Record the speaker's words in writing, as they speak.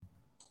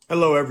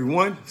Hello,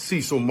 everyone.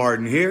 Cecil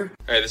Martin here.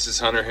 Hey, this is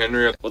Hunter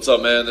Henry. What's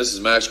up, man? This is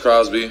Max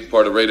Crosby,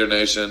 part of Raider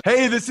Nation.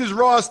 Hey, this is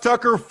Ross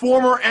Tucker,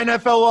 former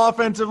NFL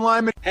offensive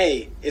lineman.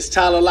 Hey, it's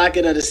Tyler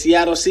Lockett of the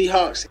Seattle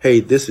Seahawks. Hey,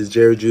 this is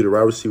Jerry Judy,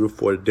 wide receiver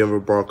for the Denver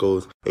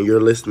Broncos, and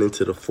you're listening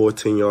to the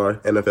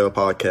 14-Yard NFL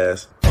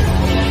Podcast.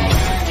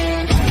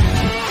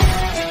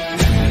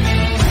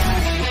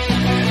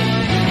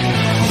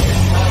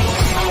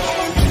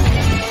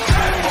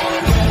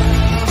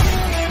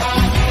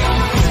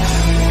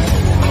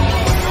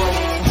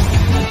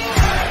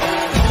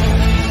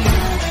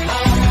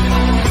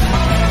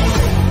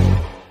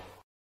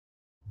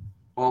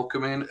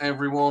 Welcome in,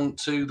 everyone,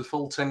 to the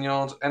Full 10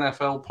 Yards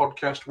NFL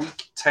podcast.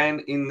 Week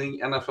 10 in the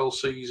NFL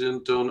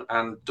season, done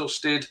and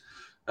dusted.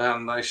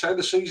 They say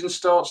the season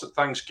starts at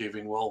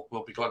Thanksgiving. Well,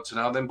 we'll be glad to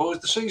know then, boys.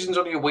 The season's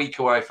only a week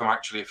away from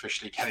actually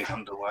officially getting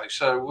underway.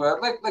 So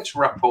let's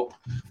wrap up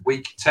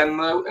week 10,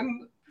 though.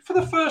 And for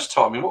the first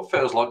time in what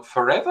feels like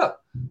forever,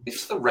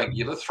 it's the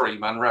regular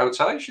three-man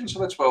rotation. So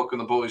let's welcome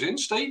the boys in.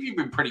 Steve, you've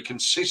been pretty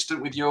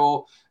consistent with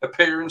your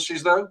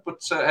appearances, though.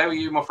 But how are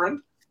you, my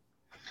friend?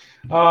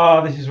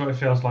 Oh, this is what it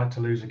feels like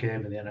to lose a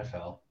game in the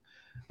NFL.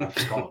 I've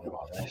forgotten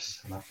about this,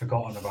 and I've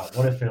forgotten about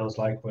what it feels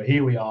like. But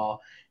here we are.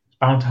 It's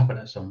bound to happen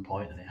at some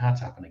point, and it had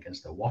to happen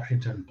against the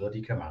Washington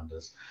bloody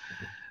Commanders.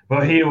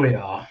 But here we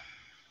are.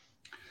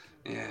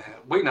 Yeah,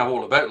 we know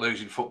all about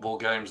losing football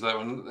games, though,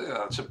 and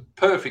it's a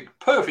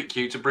perfect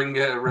cue to bring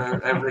our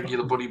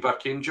regular buddy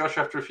back in. Josh,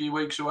 after a few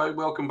weeks away,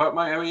 welcome back,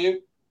 mate. How are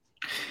you?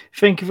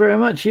 Thank you very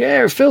much.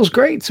 Yeah, it feels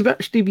great to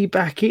actually be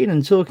back in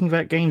and talking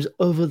about games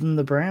other than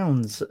the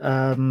Browns.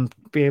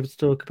 Be able to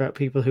talk about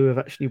people who have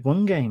actually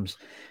won games.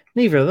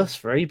 Neither of us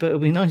three, but it'll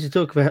be nice to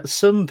talk about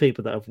some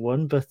people that have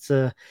won. But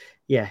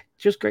yeah,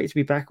 just great to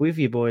be back with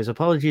you, boys.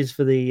 Apologies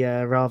for the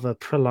rather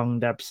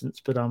prolonged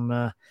absence, but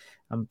I'm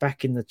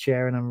back in the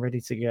chair and I'm ready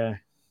to go.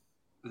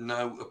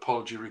 No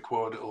apology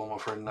required at all, my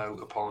friend. No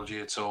apology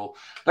at all.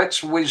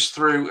 Let's whiz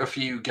through a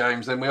few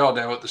games. Then we are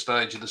now at the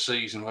stage of the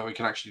season where we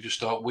can actually just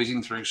start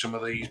whizzing through some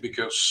of these,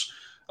 because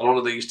a lot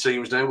of these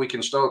teams now we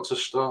can start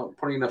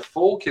putting a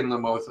fork in the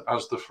mouth,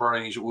 as the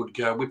phrase would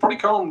go. We probably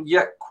can't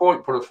yet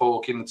quite put a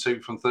fork in the two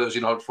from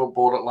Thursday Night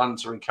Football,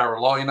 Atlanta and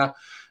Carolina.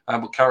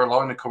 But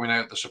Carolina coming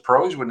out the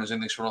surprise winners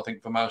in this one, I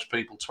think, for most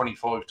people,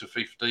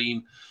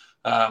 25-15.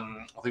 I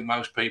think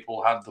most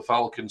people had the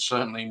Falcons,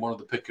 certainly in one of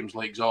the Pick'ems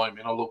leagues I'm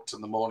in. I looked in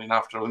the morning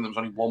after, I think there was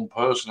only one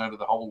person out of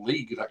the whole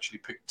league who'd actually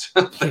picked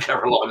the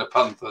Carolina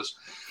Panthers.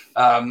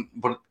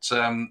 But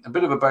a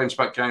bit of a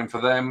bounce-back game for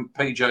them.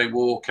 PJ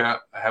Walker,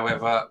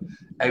 however,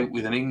 out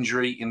with an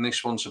injury in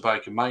this one, so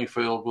Baker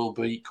Mayfield will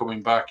be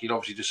coming back. It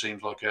obviously just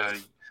seems like a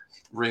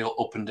real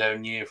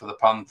up-and-down year for the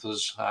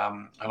Panthers,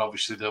 and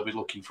obviously they'll be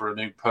looking for a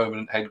new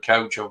permanent head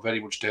coach. I very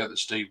much doubt that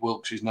Steve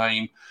Wilks'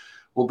 name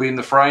will be in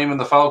the frame, and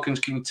the Falcons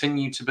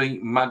continue to be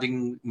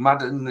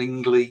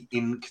maddeningly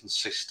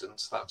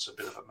inconsistent. That's a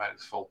bit of a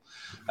mouthful.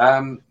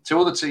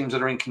 Two other teams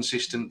that are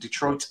inconsistent,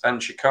 Detroit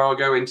and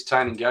Chicago.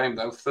 Entertaining game,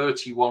 though,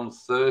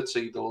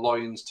 31-30. The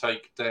Lions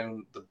take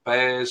down the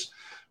Bears.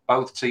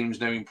 Both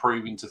teams now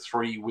improving to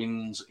 3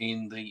 wins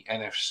in the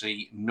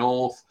NFC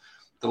North.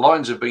 The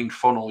Lions have been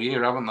fun all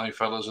year, haven't they,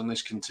 fellas? And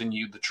this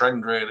continued the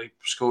trend, really.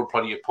 Scored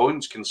plenty of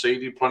points,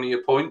 conceded plenty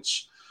of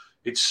points.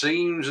 It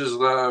seems as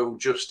though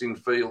Justin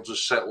Fields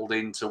has settled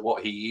into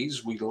what he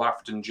is. We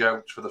laughed and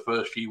joked for the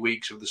first few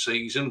weeks of the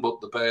season, but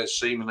the Bears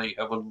seemingly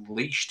have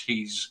unleashed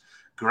his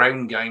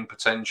ground game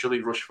potential.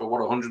 He rushed for,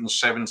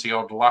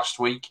 170-odd last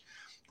week,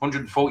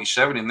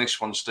 147 in this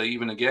one,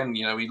 Steve. And again,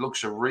 you know, he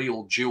looks a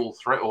real dual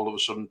threat all of a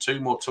sudden. 2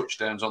 more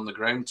touchdowns on the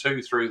ground,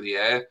 2 through the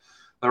air.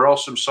 There are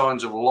some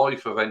signs of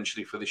life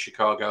eventually for the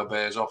Chicago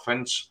Bears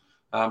offense.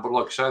 But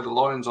like I say, the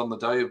Lions on the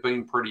day have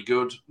been pretty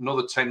good.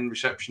 Another 10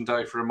 reception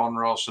day for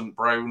Amon-Ra St.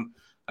 Brown.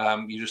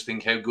 You just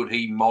think how good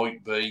he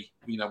might be,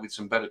 you know, with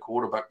some better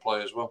quarterback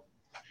play as well.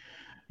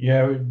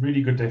 Yeah,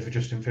 really good day for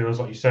Justin Fields.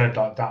 Like you said,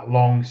 that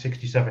long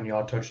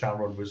 67-yard touchdown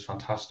run was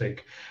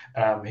fantastic.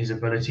 His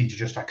ability to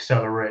just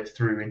accelerate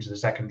through into the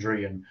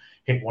secondary and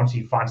hit, once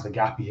he finds the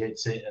gap, he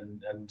hits it.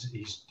 And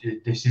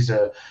this is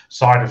a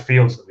side of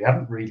Fields that we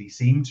haven't really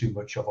seen too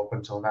much of up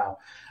until now.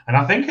 And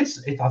I think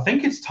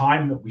it's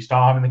time that we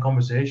start having the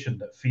conversation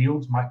that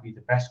Fields might be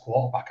the best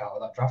quarterback out of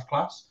that draft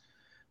class,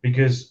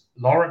 because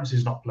Lawrence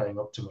is not playing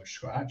up to much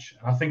scratch.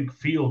 And I think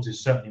Fields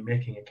is certainly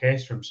making a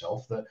case for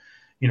himself that,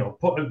 you know,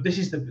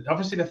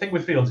 obviously the thing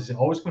with Fields is it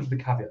always comes with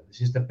the caveat. This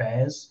is the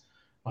Bears,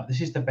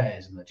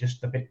 and they're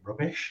just a bit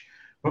rubbish.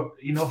 But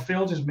you know,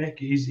 Fields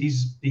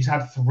he's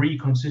had 3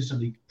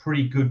 consistently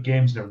pretty good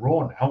games in a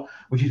row now,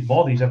 which is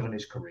more than he's ever in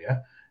his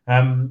career.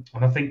 And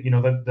I think, you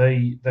know, that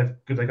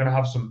they're going to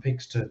have some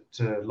picks to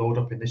load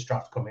up in this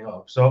draft coming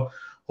up. So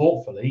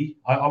hopefully,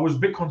 I was a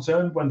bit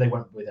concerned when they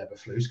went with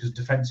Eberflus, because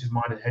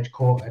defensive-minded head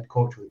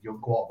coach with a young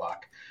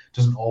quarterback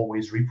doesn't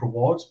always reap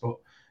rewards, but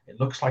it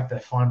looks like they're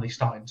finally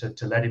starting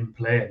to let him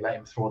play and let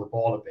him throw the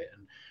ball a bit.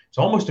 And it's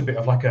almost a bit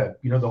of like a,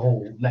 you know, the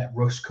whole let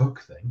Russ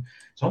cook thing.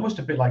 It's almost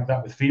a bit like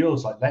that with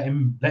Fields, like let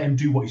him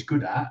do what he's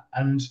good at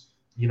and,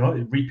 you know,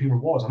 reaping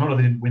rewards. I know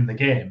they didn't win the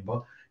game,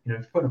 but if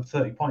you put up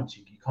 30 points,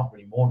 you can't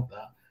really mourn at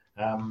that.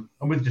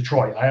 And with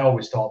Detroit, I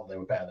always thought that they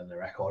were better than their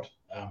record.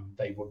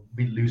 They would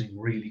be losing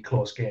really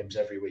close games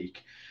every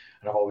week,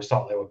 and I've always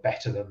thought they were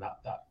better than that.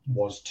 That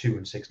was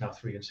 2-6, now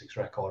 3-6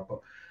 record.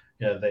 But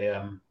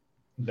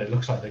they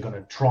looks like they're going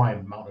to try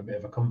and mount a bit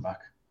of a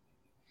comeback.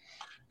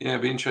 Yeah,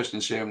 it'd be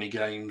interesting to see how many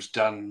games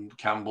Dan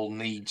Campbell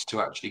needs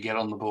to actually get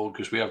on the board,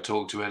 because we have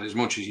talked about it. As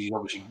much as he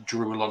obviously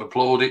drew a lot of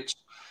plaudits,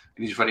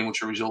 it is very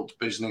much a result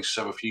business,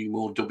 so a few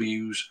more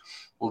W's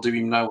will do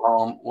him no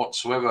harm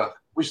whatsoever.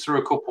 Whiz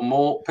through a couple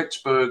more.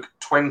 Pittsburgh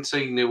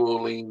 20, New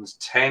Orleans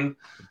 10.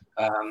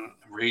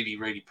 Really,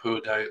 really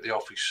poor day at the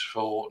office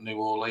for New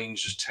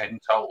Orleans, just 10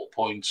 total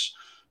points.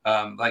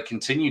 They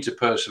continue to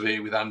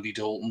persevere with Andy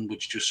Dalton,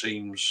 which just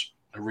seems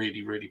a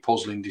really, really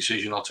puzzling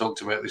decision. I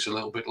talked about this a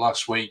little bit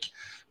last week.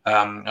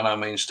 And I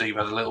mean, Steve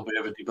had a little bit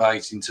of a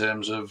debate in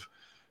terms of,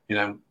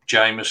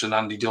 Jameis and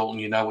Andy Dalton,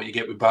 you know what you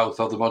get with both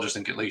of them. I just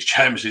think at least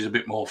Jameis is a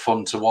bit more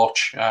fun to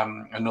watch.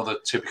 Another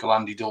typical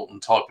Andy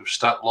Dalton type of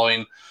stat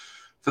line.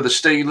 For the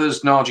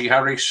Steelers, Najee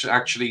Harris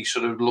actually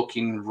sort of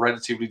looking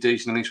relatively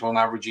decent in this one,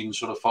 averaging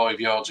sort of 5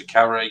 yards a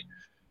carry.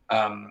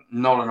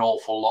 Not an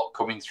awful lot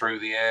coming through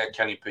the air.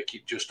 Kenny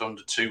Pickett just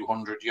under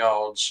 200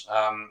 yards.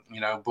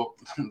 But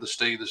the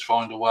Steelers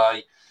find a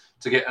way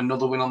to get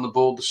another win on the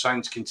board. The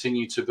Saints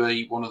continue to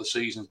be one of the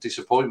season's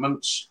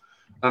disappointments.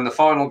 And the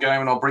final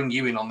game, and I'll bring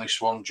you in on this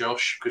one,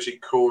 Josh, because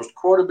it caused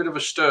quite a bit of a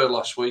stir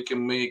last week,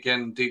 and we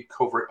again did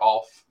cover it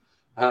off.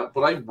 But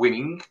a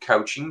winning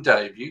coaching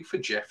debut for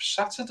Jeff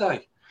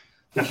Saturday.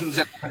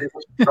 25,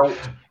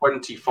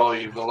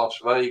 the Las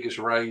Vegas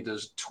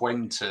Raiders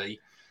 20.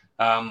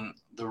 The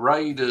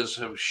Raiders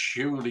have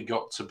surely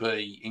got to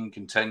be in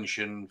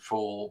contention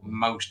for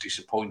most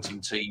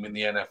disappointing team in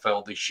the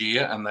NFL this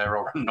year, and there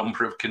are a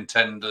number of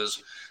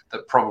contenders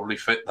that probably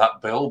fit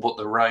that bill, but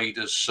the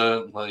Raiders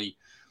certainly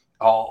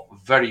are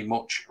very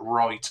much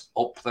right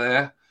up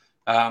there.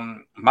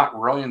 Matt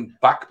Ryan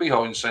back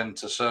behind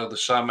centre, so the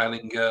Sam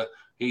Ehlinger,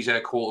 he's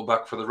our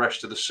quarterback for the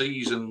rest of the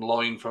season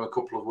line from a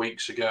couple of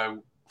weeks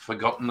ago,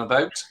 forgotten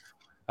about.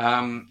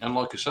 And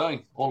like I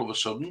say, all of a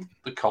sudden,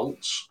 the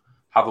Colts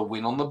have a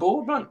win on the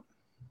board, man.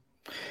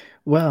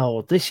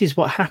 Well, this is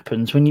what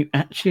happens when you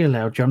actually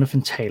allow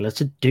Jonathan Taylor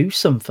to do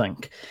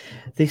something.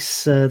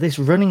 This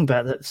running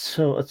back that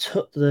sort of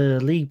took the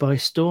league by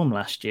storm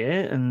last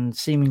year and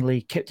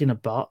seemingly kept in a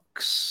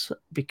box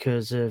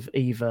because of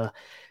either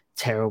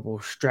terrible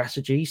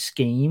strategy,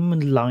 scheme,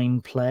 and line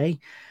play,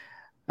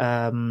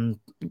 the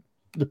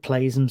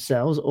plays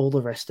themselves, all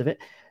the rest of it.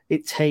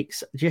 It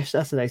takes Jeff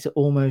Saturday to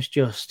almost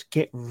just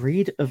get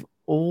rid of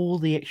all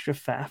the extra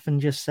faff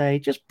and just say,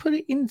 just put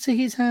it into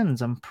his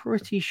hands. I'm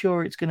pretty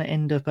sure it's going to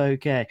end up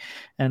okay.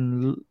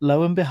 And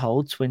lo and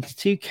behold,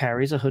 22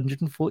 carries,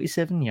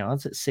 147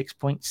 yards at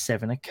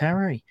 6.7 a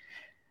carry.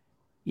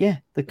 Yeah,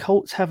 the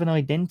Colts have an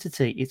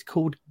identity. It's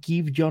called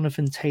give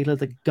Jonathan Taylor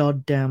the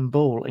goddamn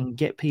ball and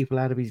get people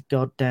out of his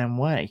goddamn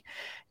way.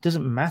 It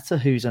doesn't matter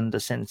who's under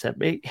center.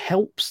 It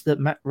helps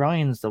that Matt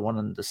Ryan's the one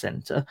under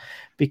center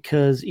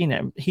because,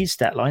 his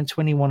stat line,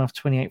 21 off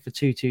 28 for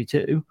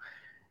 222.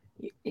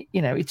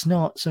 It's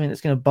not something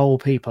that's going to bowl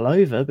people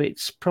over, but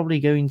it's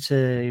probably going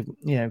to,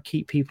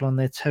 keep people on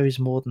their toes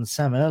more than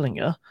Sam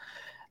Ehlinger.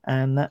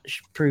 And that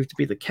should prove to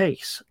be the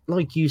case.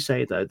 Like you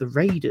say, though, the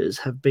Raiders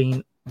have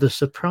been the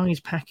surprise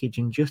package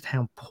in just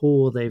how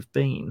poor they've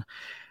been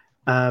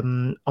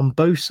on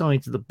both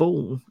sides of the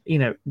ball.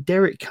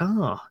 Derek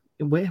Carr,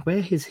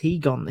 where has he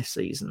gone this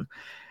season?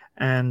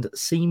 And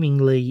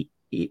seemingly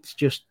it's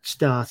just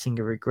starting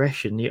a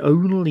regression. The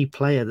only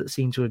player that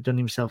seemed to have done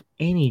himself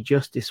any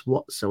justice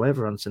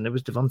whatsoever on Sunday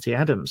was Devontae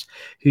Adams,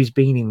 who's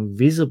been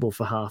invisible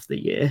for half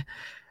the year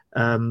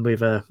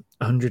with a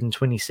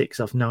 126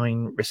 off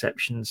 9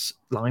 receptions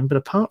line. But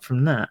apart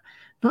from that,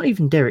 not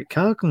even Derek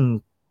Carr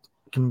can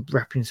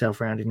wrap himself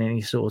around in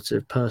any sort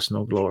of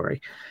personal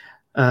glory.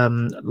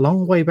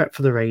 Long way back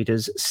for the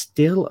Raiders,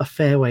 still a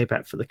fair way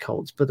back for the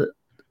Colts. But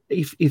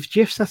if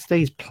Jeff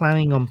Saturday is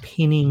planning on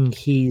pinning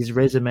his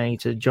resume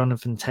to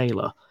Jonathan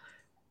Taylor,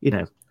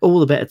 all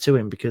the better to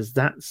him because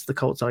that's the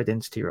Colts'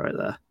 identity right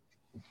there.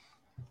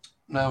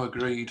 No,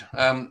 agreed.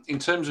 In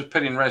terms of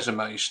pinning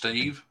resumes,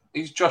 Steve,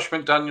 is Josh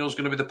McDaniels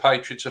going to be the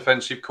Patriots'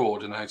 offensive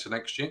coordinator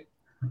next year?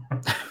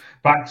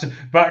 Back to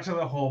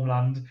the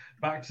homeland,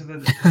 back to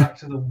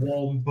the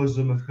warm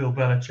bosom of Bill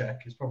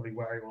Belichick is probably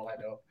where he will head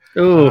up.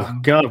 Oh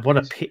God, what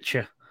a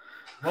picture!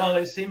 Well,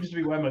 it seems to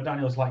be where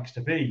McDaniels likes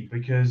to be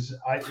because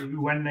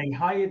when they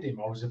hired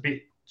him, I was a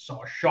bit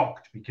sort of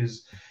shocked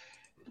because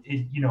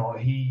he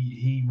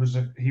was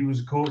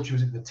a coach. He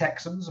was at the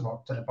Texans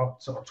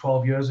about sort of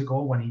 12 years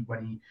ago when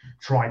he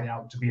tried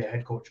out to be a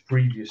head coach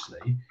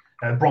previously.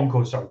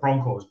 Broncos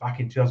back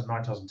in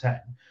 2009, 2010.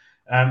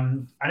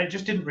 And it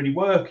just didn't really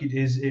work.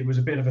 It was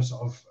a bit of a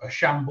sort of a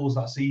shambles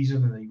that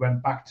season, and he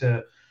went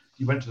to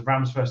the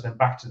Rams first, then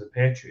back to the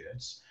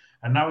Patriots,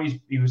 and now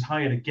he was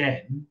hired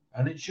again,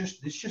 and it's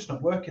just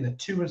not working. They're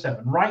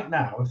 2-7 right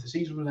now. If the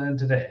season was end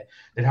today,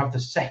 they'd have the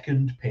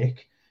second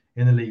pick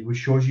in the league, which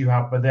shows you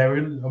how. But they're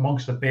in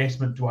amongst the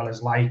basement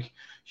dwellers like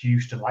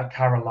Houston, like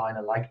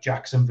Carolina, like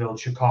Jacksonville,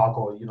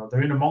 Chicago.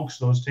 They're in amongst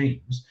those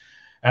teams.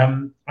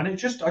 And I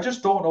just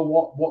don't know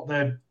what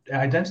their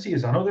identity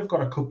is. I know they've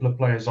got a couple of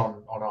players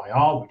on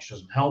IR, which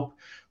doesn't help.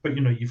 But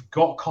you've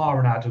got Carr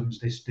and Adams,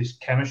 this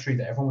chemistry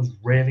that everyone was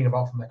raving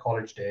about from their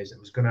college days that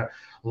was going to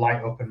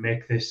light up and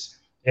make this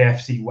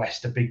AFC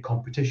West a big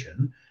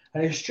competition,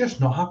 and it's just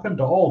not happened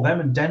at all.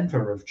 Them and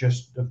Denver have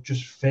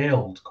just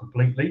failed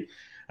completely.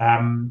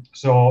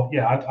 So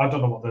yeah, I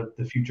don't know what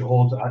the future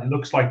holds. It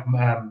looks like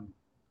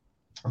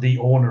the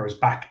owner has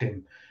backed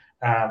him.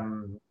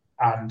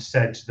 And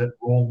said that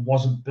Rome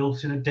wasn't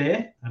built in a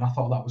day. And I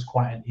thought that was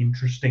quite an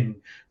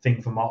interesting thing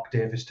for Mark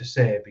Davis to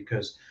say,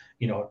 because,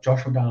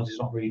 Josh McDaniels is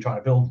not really trying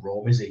to build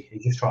Rome, is he?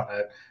 He's just trying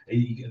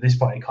to, at this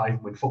point, he can't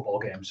even win football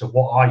games. So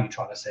what are you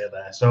trying to say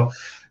there? So,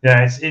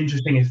 yeah, it's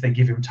interesting if they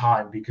give him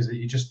time, because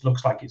it just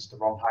looks like it's the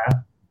wrong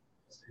hire.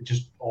 It's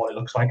just all it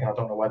looks like, and I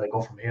don't know where they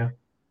go from here.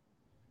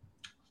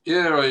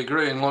 Yeah, I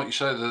agree. And like you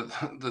say,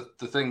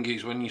 the thing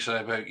is, when you say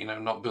about,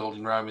 not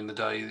building Rome in the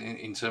day,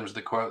 in terms of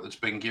the quote that's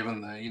been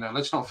given there,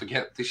 let's not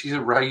forget, this is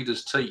a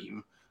Raiders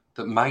team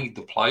that made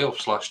the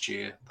playoffs last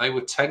year. They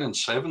were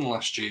 10-7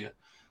 last year.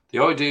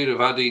 The idea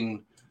of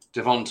adding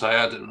Devontae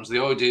Adams,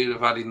 the idea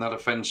of adding that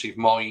offensive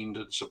mind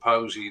and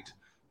supposed,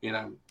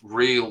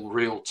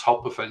 real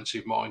top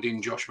offensive mind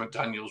in Josh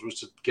McDaniels was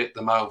to get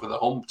them over the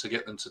hump, to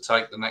get them to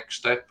take the next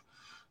step.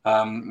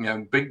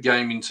 Big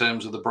game in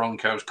terms of the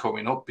Broncos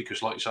coming up,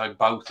 because, like you say,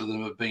 both of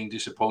them have been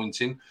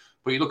disappointing.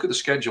 But you look at the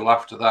schedule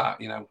after that,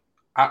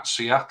 at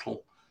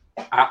Seattle,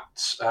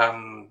 at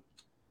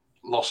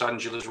Los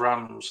Angeles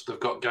Rams, they've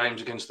got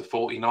games against the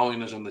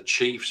 49ers and the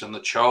Chiefs and the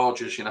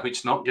Chargers.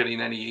 It's not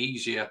getting any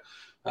easier.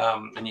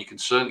 And you can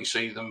certainly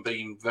see them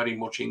being very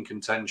much in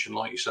contention,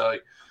 like you say,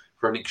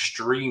 for an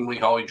extremely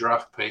high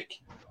draft pick.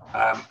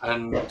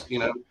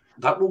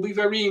 That will be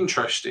very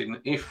interesting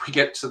if we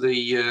get to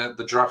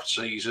the draft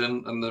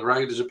season and the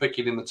Raiders are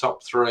picking in the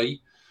top 3,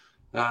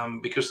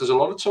 because there's a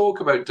lot of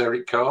talk about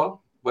Derek Carr,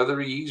 whether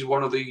he's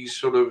one of these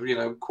sort of,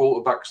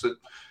 quarterbacks that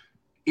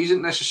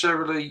isn't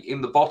necessarily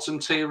in the bottom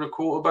tier of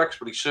quarterbacks,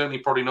 but he's certainly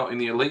probably not in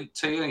the elite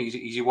tier. Is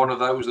he one of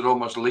those that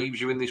almost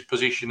leaves you in this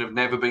position of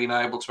never being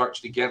able to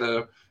actually get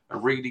a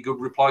really good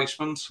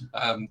replacement?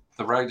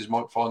 The Raiders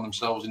might find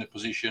themselves in a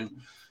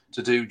position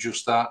to do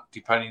just that,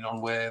 depending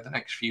on where the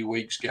next few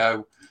weeks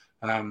go.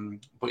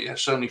 But yeah,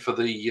 certainly for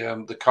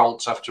the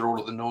Colts, after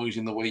all of the noise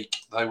in the week,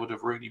 they would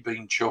have really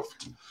been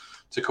chuffed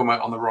to come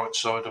out on the right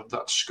side of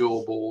that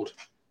scoreboard.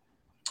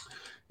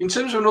 In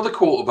terms of another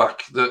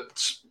quarterback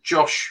that,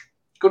 Josh,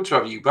 good to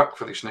have you back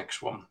for this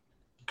next one,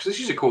 because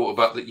this is a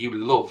quarterback that you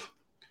love.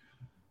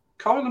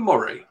 Kyler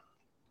Murray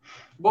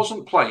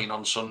wasn't playing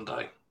on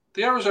Sunday.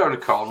 The Arizona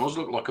Cardinals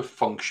looked like a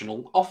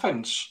functional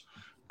offense.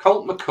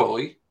 Colt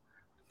McCoy,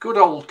 good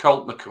old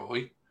Colt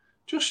McCoy,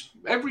 just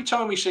every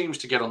time he seems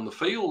to get on the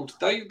field,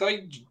 they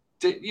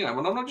did,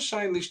 and I'm not just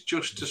saying this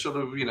just to sort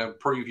of,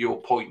 prove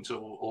your point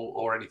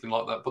or anything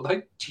like that, but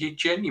they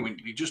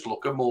genuinely just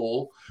look a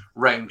more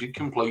rounded,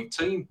 complete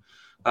team.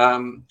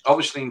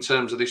 Obviously, in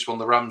terms of this one,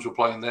 the Rams were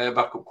playing their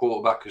backup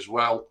quarterback as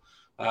well,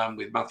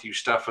 with Matthew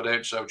Stafford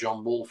out, so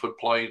John Wolford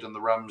played, and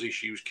the Rams'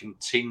 issues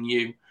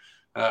continue.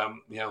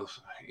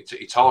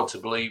 It's hard to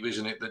believe,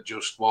 isn't it, that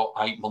just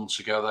 8 months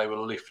ago they were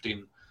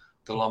lifting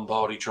the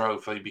Lombardi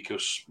Trophy,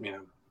 because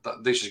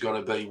this has got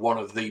to be one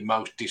of the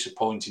most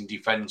disappointing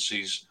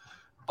defenses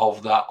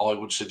of that, I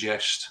would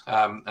suggest.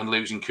 And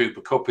losing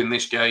Cooper Kupp in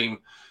this game,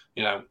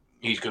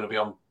 he's going to be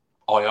on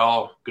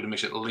IR, going to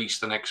miss at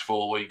least the next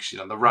 4 weeks.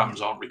 The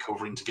Rams aren't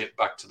recovering to get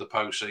back to the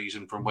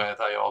postseason from where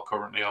they are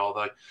currently, are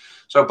they?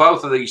 So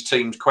both of these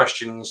teams,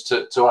 questions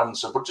to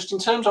answer. But just in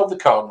terms of the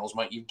Cardinals,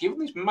 mate, you've given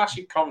this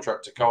massive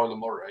contract to Kyler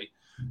Murray,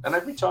 and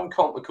every time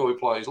Colt McCoy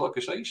plays, like I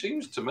say, he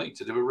seems to me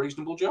to do a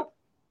reasonable job.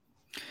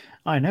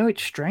 I know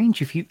it's strange.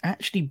 If you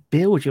actually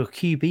build your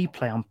QB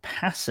play on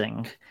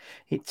passing,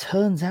 it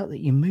turns out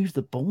that you move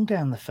the ball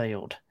down the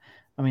field.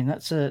 I mean,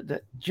 that's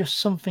just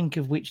something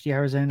of which the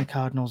Arizona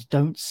Cardinals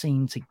don't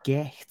seem to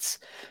get.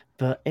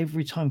 But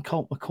every time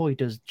Colt McCoy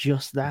does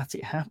just that,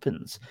 it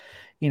happens.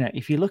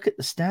 If you look at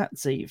the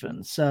stats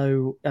even,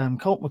 so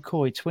Colt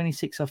McCoy,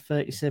 26 off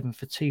 37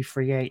 for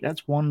 238,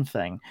 that's one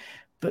thing.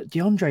 But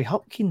DeAndre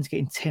Hopkins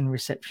getting 10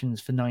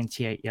 receptions for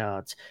 98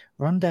 yards.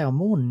 Rondale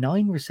Moore,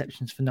 9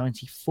 receptions for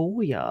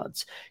 94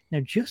 yards.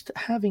 Just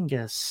having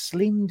a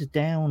slimmed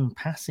down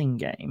passing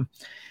game,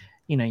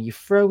 you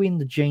throw in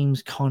the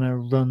James Conner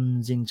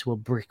runs into a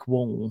brick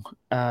wall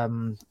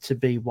to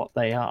be what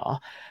they are.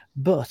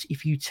 But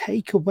if you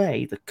take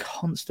away the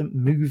constant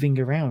moving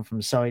around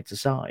from side to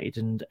side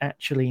and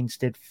actually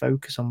instead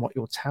focus on what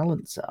your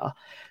talents are,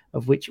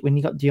 of which when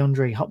you got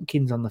DeAndre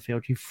Hopkins on the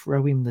field, you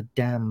throw him the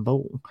damn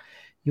ball,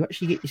 you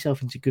actually get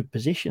yourself into good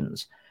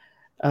positions.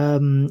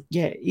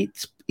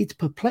 It's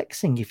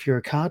perplexing if you're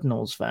a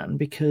Cardinals fan,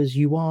 because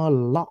you are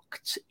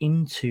locked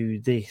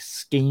into this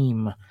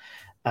scheme,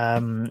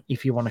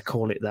 if you want to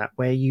call it that,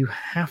 where you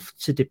have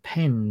to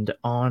depend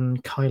on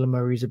Kyler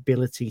Murray's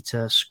ability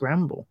to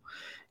scramble.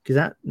 because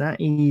that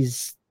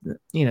is,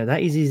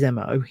 that is his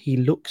MO. He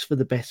looks for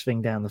the best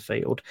thing down the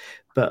field,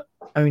 but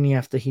only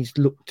after he's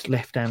looked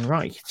left and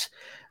right.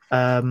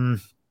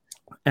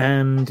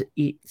 And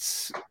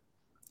it's,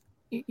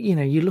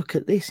 you look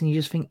at this and you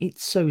just think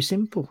it's so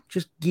simple.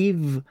 Just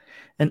give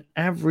an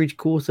average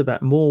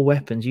quarterback more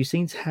weapons. You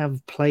seem to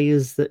have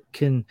players that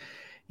can,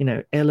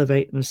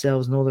 elevate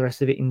themselves and all the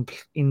rest of it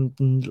in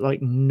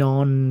like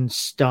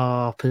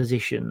non-star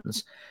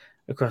positions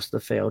across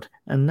the field,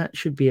 and that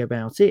should be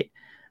about it.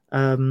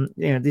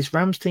 This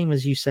Rams team,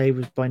 as you say,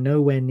 was by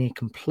nowhere near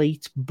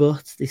complete,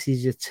 but this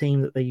is a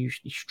team that they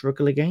usually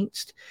struggle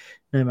against.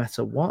 No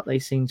matter what, they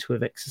seem to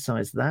have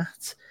exercised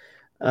that.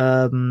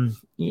 The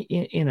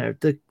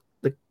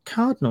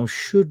Cardinals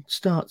should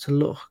start to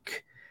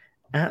look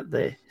at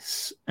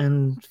this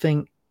and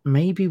think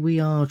maybe we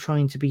are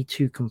trying to be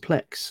too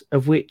complex,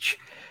 of which,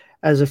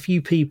 as a few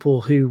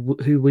people who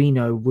we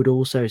know would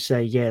also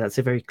say, yeah, that's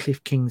a very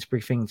Cliff Kingsbury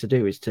thing to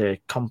do, is to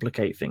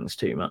complicate things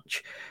too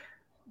much.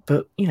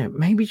 But,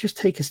 maybe just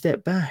take a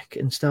step back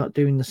and start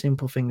doing the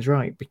simple things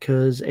right,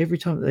 because every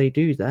time that they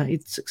do that,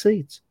 it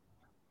succeeds.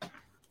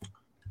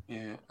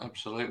 Yeah,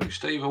 absolutely.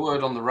 Steve, a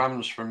word on the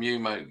Rams from you,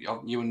 mate.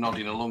 You were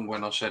nodding along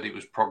when I said it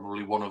was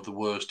probably one of the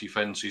worst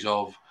defenses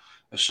of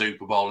a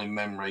Super Bowl in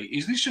memory.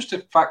 Is this just a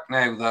fact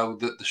now, though,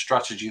 that the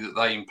strategy that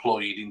they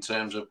employed in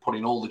terms of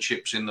putting all the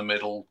chips in the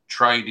middle,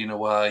 trading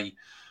away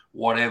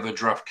whatever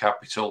draft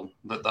capital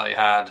that they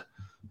had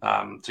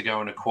to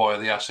go and acquire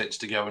the assets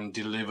to go and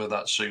deliver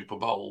that Super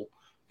Bowl,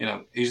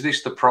 is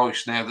this the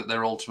price now that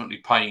they're ultimately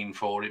paying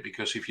for it?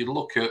 Because if you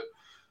look at,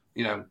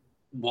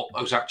 what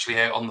was actually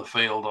out on the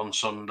field on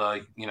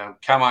Sunday,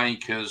 Cam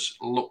Akers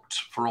looked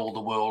for all the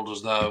world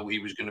as though he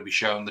was going to be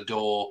shown the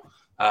door.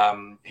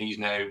 He's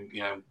now,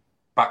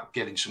 back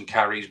getting some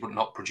carries, but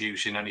not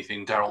producing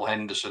anything. Darrell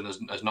Henderson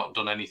has not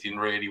done anything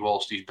really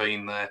whilst he's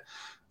been there.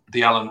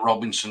 The Allen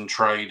Robinson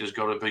trade has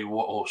got to be,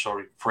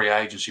 free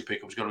agency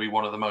pickup has got to be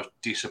one of the most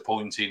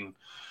disappointing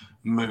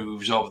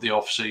moves of the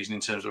offseason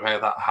in terms of how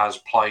that has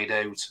played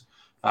out.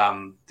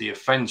 The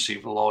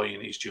offensive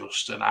line is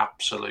just an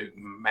absolute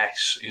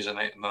mess, isn't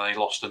it? And they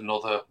lost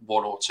another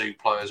one or two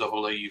players, I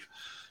believe,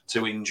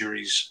 to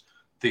injuries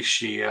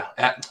this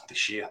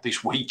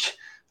week.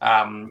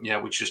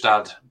 Which just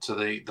add to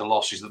the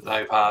losses that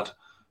they've had.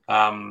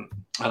 And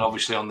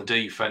obviously on the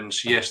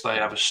defense, yes, they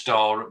have a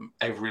star at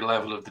every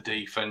level of the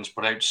defense,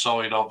 but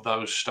outside of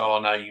those star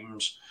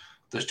names,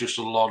 there's just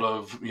a lot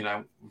of,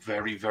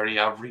 very, very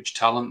average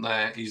talent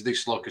there. Is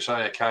this, like I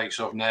say, a case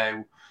of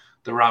now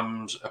the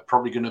Rams are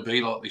probably going to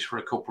be like this for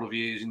a couple of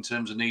years in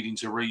terms of needing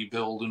to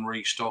rebuild and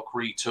restock,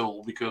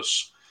 retool,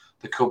 because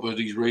the cupboard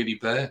is really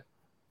bare?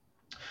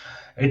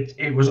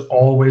 It was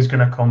always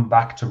going to come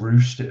back to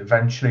roost.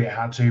 Eventually it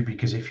had to,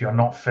 because if you're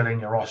not filling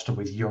your roster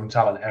with young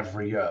talent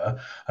every year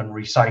and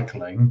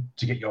recycling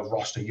to get your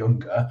roster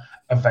younger,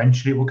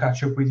 eventually it will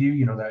catch up with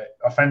you. The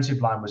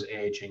offensive line was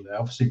aging. They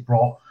obviously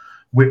brought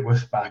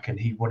Whitworth back and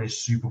he won his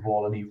Super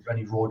Bowl and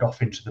he rode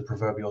off into the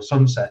proverbial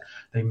sunset.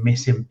 They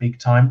miss him big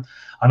time.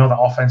 I know that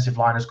offensive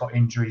line has got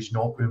injuries.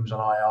 Noteboom's on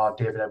IR.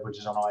 David Edwards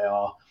is on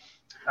IR.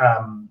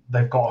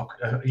 They've got,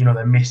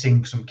 they're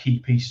missing some key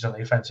pieces on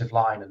the offensive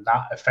line, and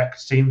that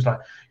affects teams. Like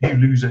you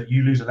lose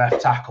a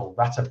left tackle,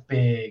 that's a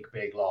big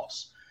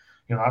loss.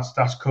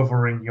 That's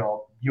covering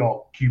your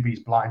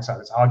QB's blind side.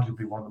 It's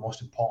arguably one of the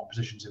most important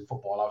positions in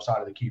football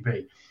outside of the QB.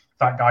 If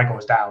that guy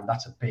goes down,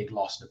 that's a big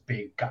loss and a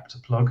big gap to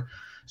plug.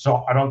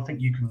 So I don't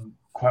think you can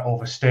quite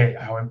overstate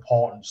how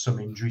important some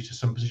injuries to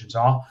some positions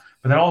are.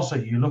 But then also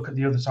you look at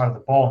the other side of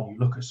the ball and you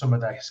look at some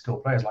of their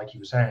skilled players, like you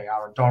were saying,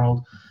 Aaron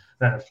Donald,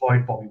 Leonard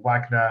Floyd, Bobby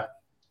Wagner,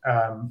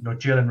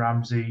 Jalen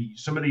Ramsey.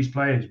 Some of these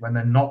players, when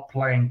they're not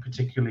playing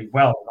particularly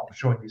well, not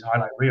showing these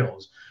highlight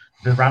reels,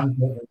 the Rams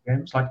don't win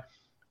games. Like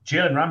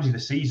Jalen Ramsey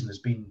this season has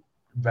been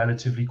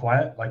relatively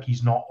quiet. Like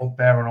he's not up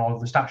there on all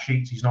of the stat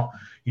sheets. He's not,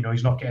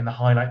 he's not getting the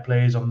highlight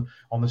plays on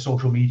the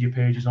social media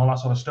pages and all that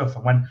sort of stuff.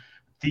 And when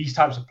these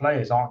types of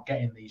players aren't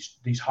getting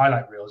these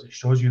highlight reels, it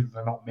shows you that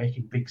they're not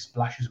making big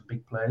splashes and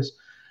big plays.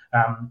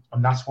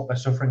 And that's what they're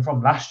suffering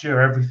from. Last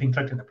year, everything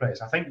clicked into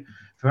place. I think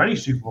for any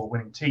Super Bowl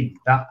winning team,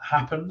 that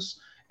happens.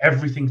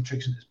 Everything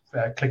clicks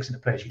into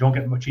place. You don't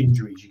get much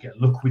injuries. You get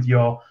luck with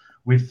your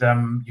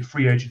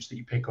free agents that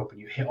you pick up,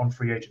 and you hit on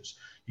free agents.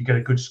 You get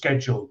a good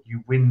schedule.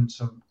 You win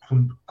some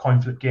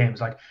coin flip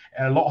games. Like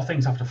a lot of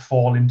things have to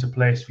fall into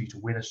place for you to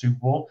win a Super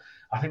Bowl.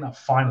 I think that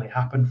finally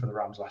happened for the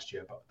Rams last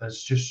year, but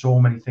there's just so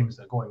many things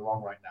that are going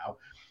wrong right now.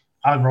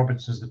 Allen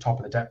Robinson's the top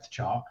of the depth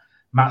chart.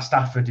 Matt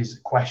Stafford is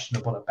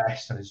questionable at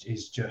best, and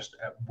is just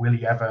will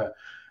he ever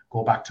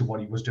go back to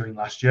what he was doing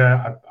last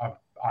year?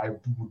 I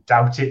would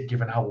doubt it,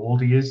 given how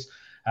old he is.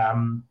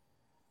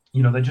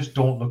 They just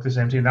don't look the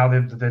same team now.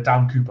 They're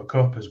down Cooper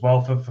Kupp as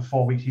well for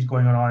 4 weeks. He's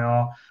going on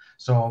IR,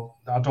 so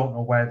I don't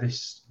know where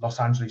this Los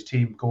Angeles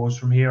team goes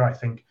from here. I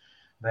think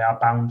they are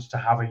bound to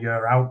have a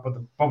year out, but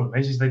the problem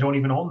is they don't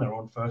even own their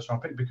own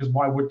first-round pick, because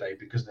why would they?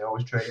 Because they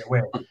always trade it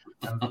away.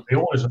 And the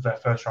owners of their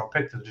first-round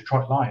pick, the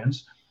Detroit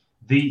Lions,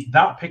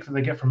 that pick that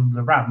they get from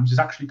the Rams is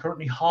actually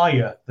currently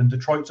higher than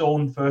Detroit's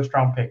own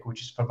first-round pick,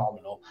 which is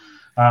phenomenal.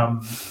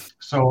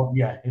 So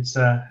yeah, it's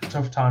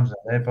tough times out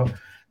there, but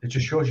it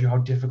just shows you how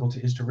difficult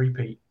it is to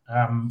repeat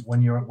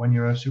when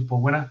you're a Super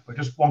Bowl winner. But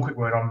just one quick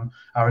word on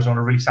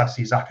Arizona. Really sad to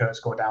see Zach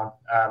Ertz go down.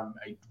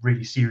 A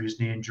really serious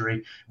knee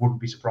injury. Wouldn't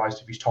be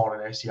surprised if he's torn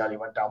an ACL. He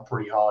went down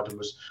pretty hard and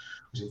was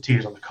in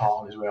tears on the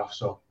cart on his way off.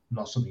 So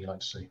not something you like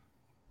to see.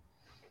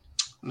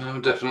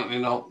 No, definitely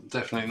not.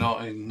 Definitely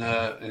not in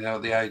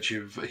the age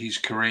of his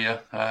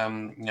career.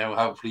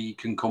 Hopefully he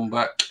can come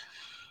back.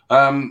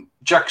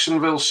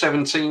 Jacksonville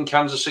 17,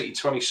 Kansas City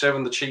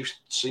 27. The Chiefs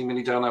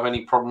seemingly don't have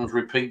any problems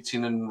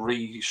repeating and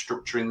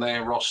restructuring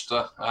their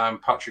roster.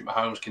 Patrick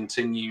Mahomes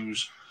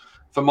continues,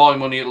 for my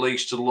money at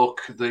least, to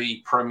look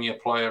the premier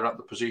player at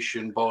the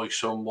position by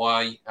some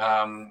way.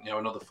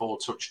 Another 4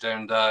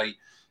 touchdown day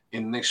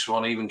in this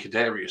one. Even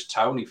Kadarius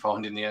Toney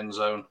finding the end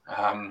zone.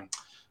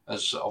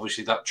 As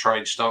obviously that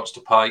trade starts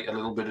to pay a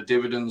little bit of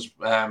dividends.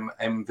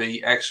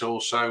 MVS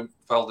also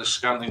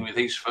Valdes-Scantling with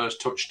his first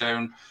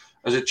touchdown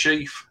as a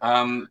Chief.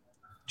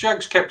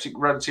 Jags kept it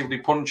relatively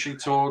punchy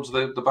towards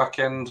the back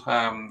end,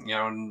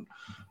 and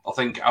I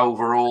think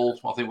overall,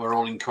 we're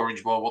all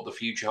encouraged by what the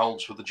future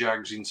holds for the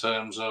Jags in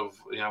terms of,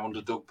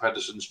 under Doug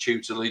Pedersen's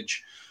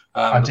tutelage.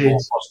 The more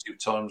positive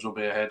times will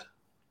be ahead.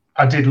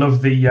 I did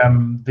love the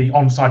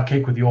onside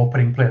kick with the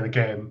opening play of the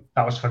game.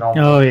 That was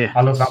phenomenal. Oh yeah,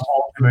 I love that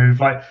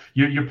move. Like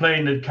you're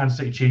playing the Kansas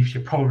City Chiefs,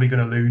 you're probably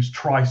going to lose.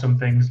 Try some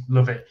things.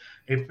 Love it.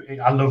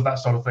 I love that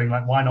sort of thing.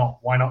 Like why not?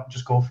 Why not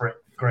just go for it?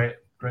 Great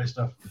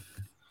stuff.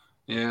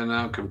 Yeah,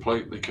 no,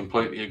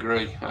 completely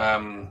agree.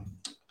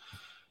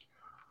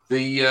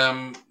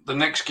 The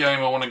next game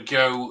I want to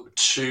go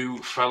to,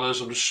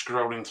 fellas, I'm just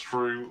scrolling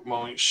through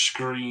my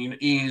screen,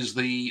 is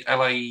the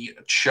LA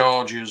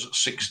Chargers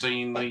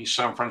 16, the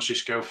San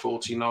Francisco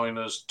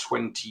 49ers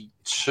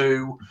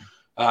 22.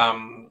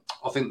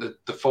 I think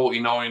that the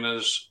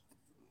 49ers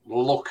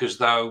look as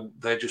though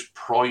they're just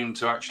primed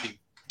to actually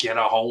get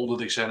a hold of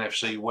this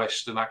NFC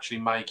West and actually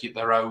make it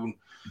their own.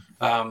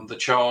 The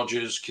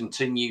Chargers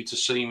continue to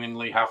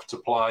seemingly have to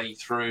play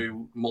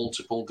through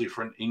multiple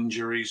different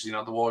injuries.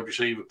 The wide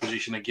receiver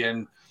position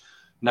again,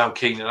 no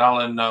Keenan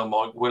Allen, no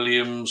Mike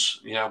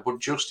Williams. But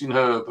Justin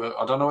Herbert,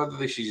 I don't know whether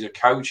this is a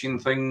coaching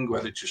thing,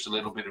 whether it's just a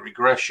little bit of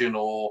regression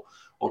or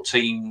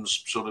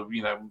teams sort of,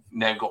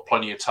 now got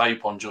plenty of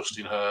tape on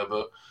Justin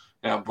Herbert.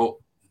 But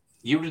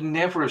you would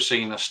never have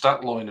seen a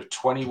stat line of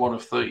 21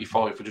 of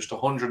 35 for just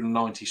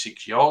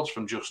 196 yards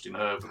from Justin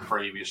Herbert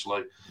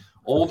previously.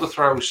 All the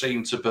throws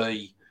seem to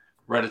be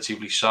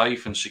relatively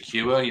safe and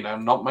secure.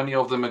 Not many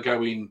of them are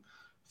going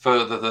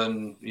further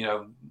than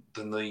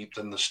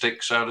the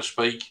stick, so to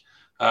speak.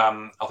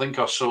 I think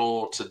I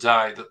saw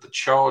today that the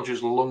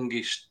Chargers'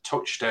 longest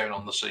touchdown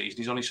on the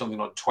season is only something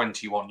like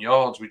 21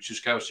 yards, which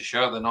just goes to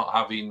show they're not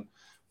having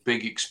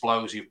big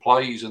explosive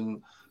plays.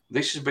 And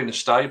this has been a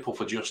staple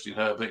for Justin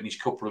Herbert in his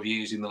couple of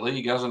years in the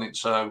league, hasn't it?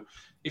 So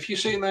if you're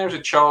sitting there as a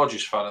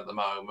Chargers fan at the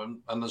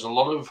moment, and there's a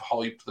lot of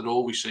hype that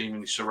always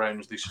seemingly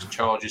surrounds this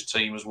Chargers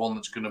team as one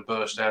that's going to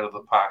burst out of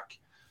the pack,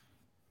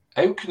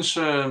 how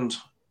concerned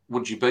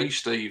would you be,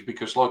 Steve?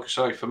 Because like I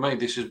say, for me,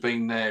 this has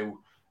been now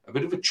a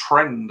bit of a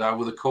trend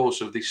over the course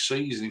of this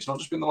season. It's not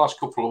just been the last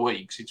couple of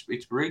weeks.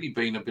 It's really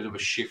been a bit of a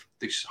shift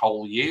this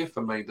whole year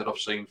for me that I've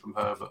seen from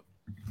Herbert.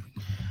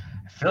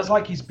 It feels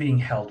like he's being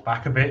held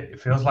back a bit.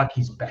 It feels like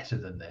he's better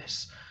than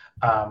this.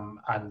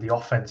 And the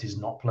offense is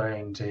not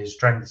playing to his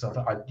strengths.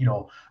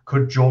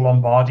 Could Joe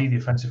Lombardi, the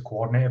offensive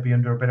coordinator, be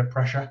under a bit of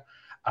pressure?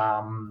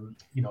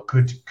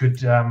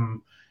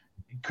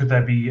 Could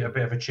there be a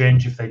bit of a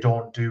change if they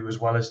don't do as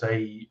well as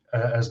they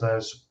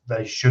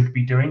should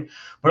be doing?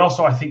 But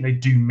also, I think they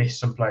do miss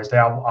some players.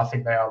 I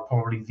think they are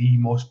probably the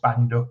most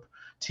banged up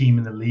team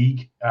in the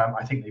league.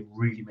 I think they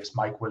really miss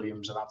Mike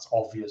Williams, and that's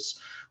obvious.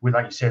 With,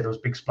 like you say, those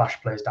big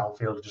splash plays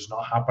downfield are just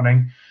not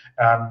happening.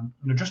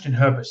 Justin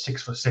Herbert's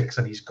 6'6",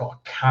 and he's got a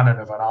cannon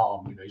of an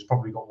arm. He's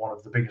probably got one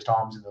of the biggest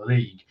arms in the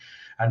league.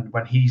 And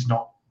when he's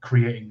not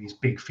creating these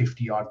big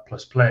 50-yard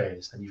plus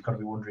plays, then you've got to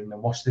be wondering,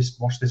 then what's this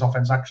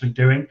offense actually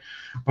doing?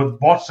 But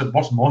what's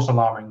most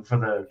alarming for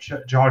the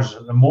Chargers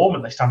at the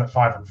moment, they stand at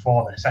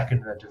 5-4, they're second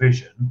in their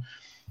division.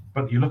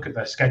 But you look at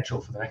their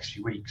schedule for the next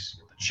few weeks: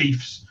 the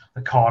Chiefs,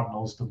 the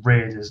Cardinals, the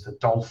Raiders, the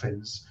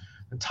Dolphins,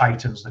 the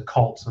Titans, the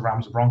Colts, the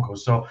Rams, the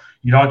Broncos. So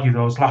you'd argue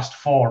those last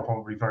 4 are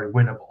probably very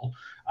winnable.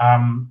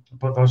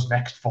 But those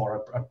next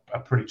 4 are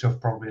pretty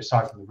tough, probably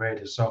aside from the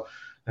Raiders. So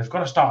they've got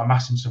to start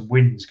amassing some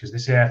wins, because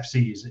this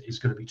AFC is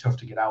going to be tough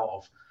to get out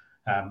of,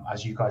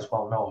 as you guys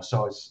well know.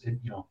 So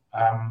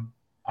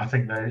I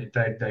think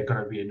they're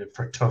going to be in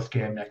for a tough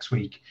game next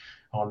week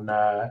on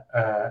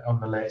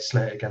the late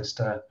slate against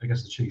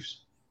the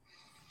Chiefs.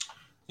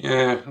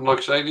 Yeah, like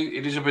I say,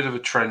 it is a bit of a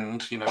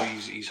trend.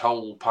 His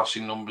whole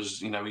passing numbers,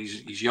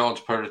 his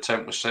yards per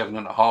attempt was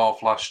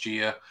 7.5 last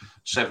year,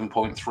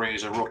 7.3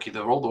 as a rookie.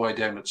 They're all the way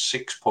down at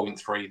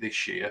 6.3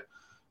 this year.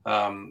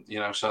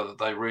 So that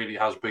there really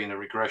has been a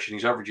regression.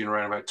 He's averaging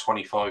around about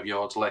 25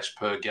 yards less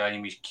per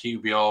game. His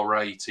QBR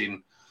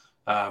rating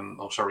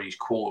his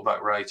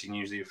quarterback rating,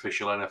 use the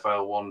official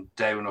NFL one,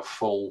 down a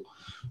full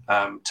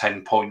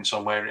 10 points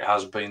on where it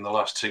has been the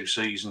last 2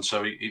 seasons.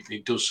 So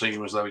it does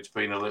seem as though it's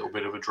been a little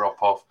bit of a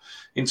drop-off.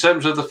 In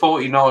terms of the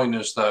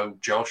 49ers, though,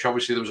 Josh,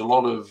 obviously there was a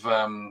lot of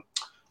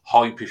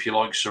hype, if you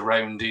like,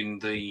 surrounding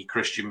the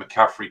Christian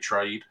McCaffrey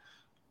trade.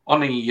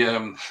 Only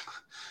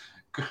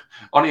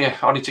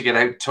to get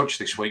out-touched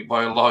this week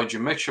by Elijah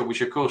Mitchell,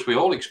 which, of course, we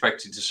all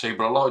expected to see.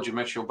 But Elijah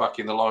Mitchell back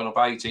in the lineup,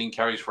 18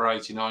 carries for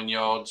 89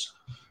 yards.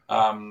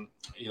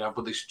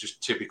 But this is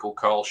just typical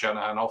Kyle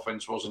Shanahan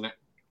offense, wasn't it?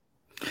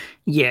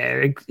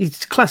 Yeah,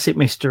 it's classic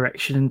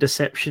misdirection and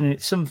deception.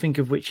 It's something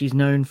of which he's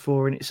known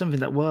for, and it's something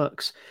that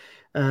works.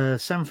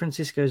 San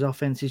Francisco's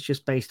offense is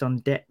just based on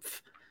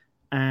depth.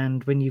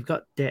 And when you've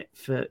got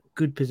depth at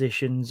good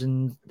positions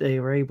and they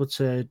were able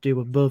to do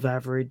above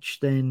average,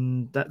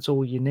 then that's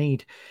all you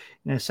need.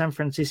 San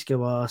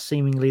Francisco are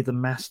seemingly the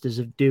masters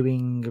of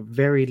doing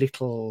very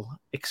little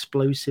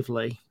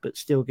explosively, but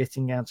still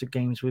getting out of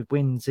games with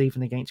wins,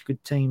 even against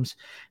good teams.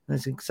 And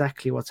that's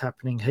exactly what's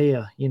happening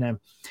here.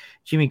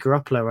 Jimmy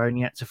Garoppolo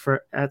only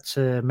had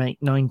to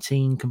make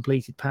 19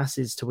 completed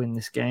passes to win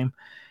this game.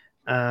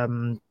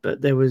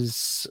 But there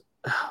was...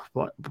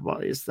 What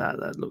is that?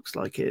 That looks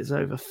like it is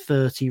over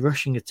 30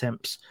 rushing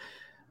attempts.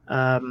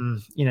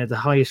 The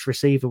highest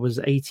receiver was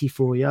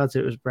 84 yards.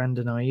 It was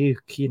Brandon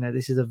Ayuk.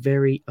 This is a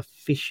very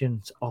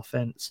efficient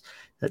offense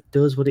that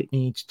does what it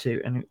needs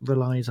to, and it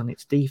relies on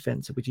its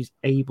defense, which is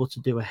able to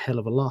do a hell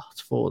of a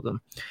lot for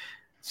them.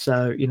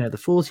 So, the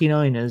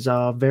 49ers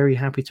are very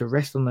happy to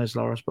rest on those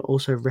laurels, but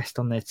also rest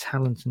on their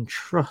talent and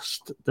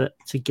trust that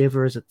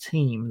together as a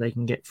team they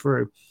can get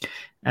through.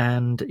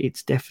 And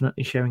it's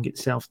definitely showing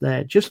itself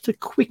there. Just to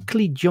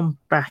quickly jump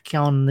back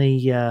on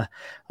the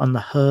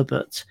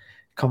Herbert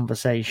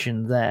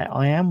conversation there,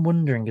 I am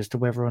wondering as to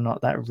whether or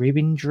not that rib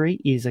injury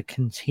is a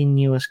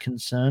continuous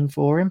concern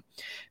for him,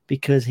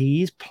 because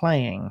he is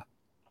playing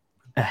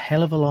a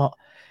hell of a lot.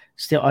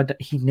 Still,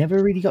 he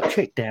never really got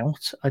checked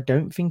out. I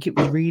don't think it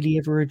was really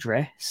ever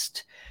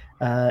addressed.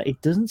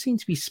 It doesn't seem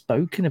to be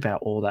spoken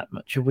about all that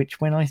much, of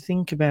which when I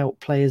think about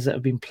players that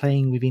have been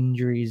playing with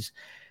injuries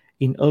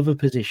in other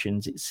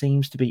positions, it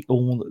seems to be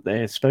all that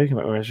they're spoken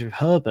about. Whereas with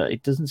Herbert,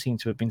 it doesn't seem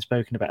to have been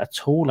spoken about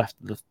at all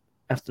after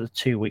the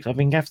 2 weeks. I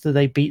think after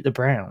they beat the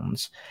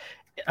Browns,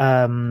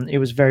 it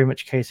was very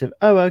much a case of,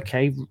 oh,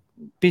 okay,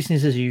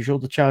 business as usual.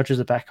 The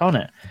Chargers are back on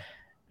it.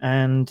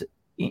 And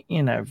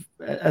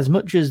as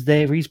much as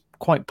there is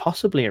quite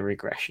possibly a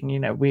regression,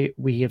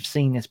 we have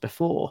seen this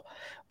before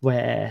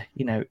where,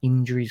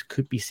 injuries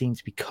could be seen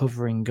to be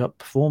covering up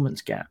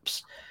performance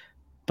gaps.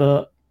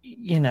 But,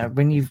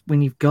 when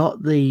you've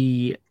got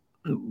when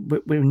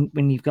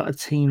you've got a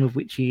team of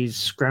which is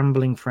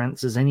scrambling for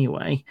answers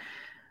anyway,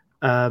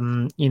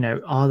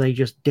 are they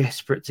just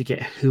desperate to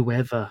get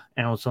whoever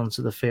out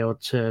onto the field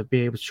to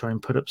be able to try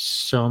and put up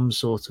some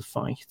sort of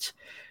fight?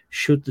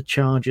 Should the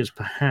Chargers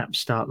perhaps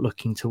start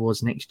looking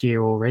towards next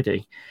year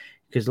already?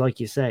 Because like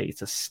you say,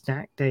 it's a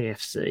stacked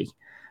AFC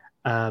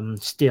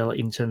still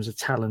in terms of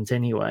talent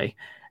anyway.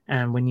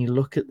 And when you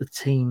look at the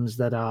teams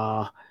that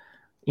are,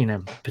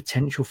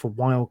 potential for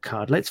wild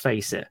card, let's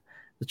face it,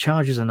 the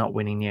Chargers are not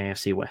winning the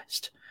AFC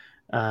West.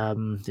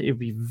 It would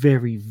be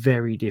very,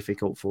 very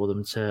difficult for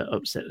them to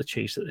upset the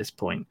Chiefs at this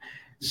point.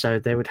 So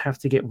they would have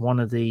to get one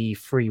of the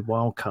 3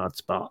 wildcard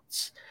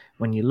spots.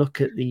 When you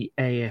look at the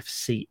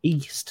AFC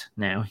East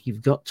now,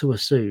 you've got to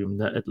assume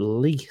that at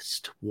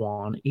least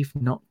 1, if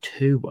not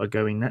 2, are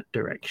going that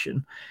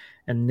direction.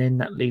 And then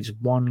that leaves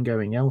 1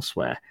 going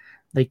elsewhere.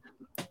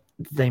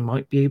 They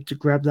might be able to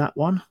grab that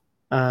one.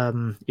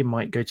 It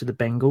might go to the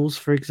Bengals,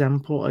 for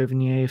example, over in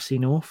the AFC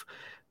North.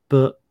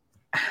 But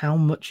how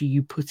much are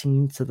you putting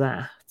into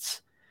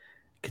that?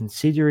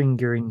 Considering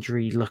your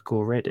injury luck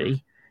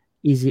already,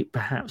 is it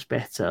perhaps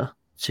better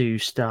to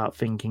start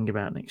thinking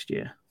about next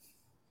year?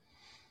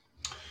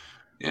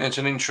 Yeah, it's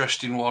an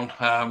interesting one.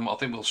 I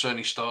think we'll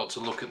certainly start to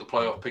look at the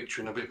playoff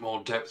picture in a bit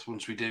more depth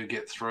once we do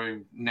get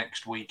through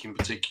next week in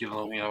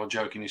particular. I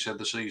jokingly said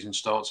the season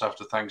starts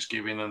after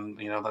Thanksgiving, and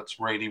that's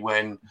really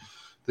when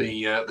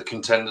the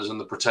contenders and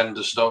the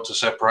pretenders start to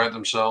separate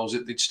themselves.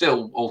 It's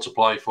still all to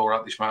play for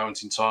at this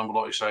moment in time, but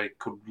like you say, it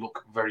could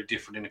look very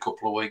different in a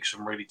couple of weeks.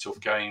 Some really tough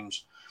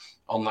games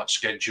on that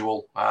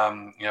schedule.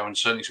 And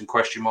certainly some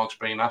question marks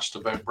being asked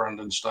about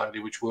Brandon Staley,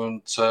 which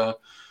weren't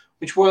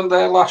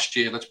there last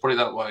year, let's put it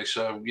that way.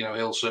 So,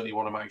 he'll certainly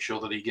want to make sure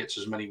that he gets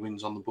as many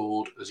wins on the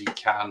board as he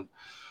can.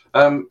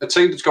 A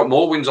team that's got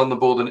more wins on the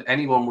board than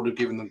anyone would have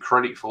given them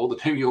credit for, the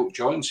New York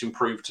Giants,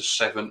 improved to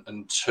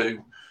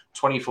 7-2,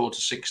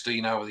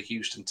 24-16 over the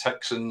Houston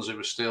Texans, who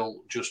were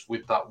still just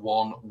with that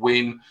 1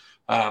 win.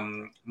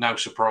 No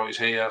surprise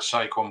here,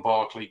 Saquon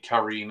Barkley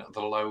carrying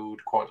the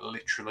load, quite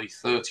literally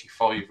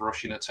 35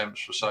 rushing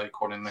attempts for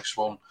Saquon in this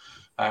one,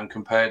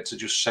 compared to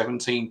just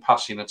 17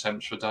 passing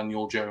attempts for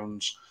Daniel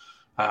Jones.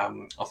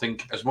 I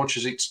think as much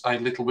as it's a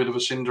little bit of a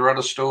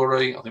Cinderella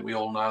story, I think we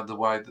all know the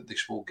way that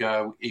this will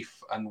go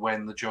if and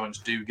when the Giants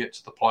do get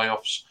to the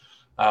playoffs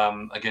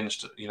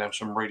against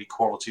some really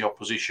quality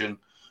opposition.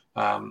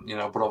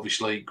 But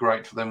obviously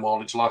great for them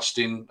while it's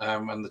lasting.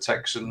 And the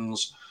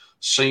Texans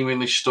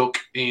seemingly stuck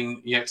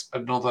in yet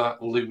another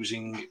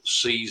losing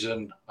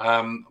season.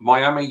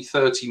 Miami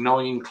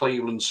 39,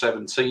 Cleveland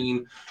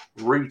 17.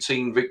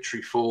 Routine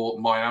victory for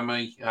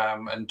Miami,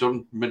 and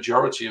done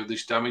majority of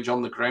this damage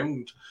on the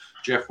ground.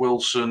 Jeff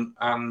Wilson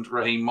and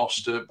Raheem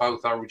Mostert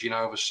both averaging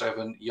over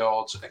 7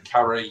 yards a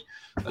carry,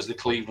 as the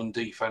Cleveland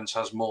defense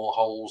has more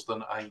holes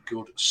than a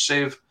good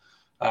sieve.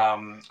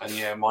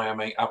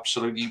 Miami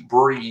absolutely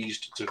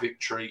breezed to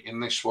victory in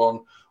this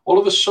one. All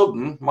of a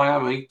sudden,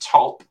 Miami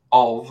top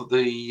of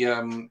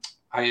the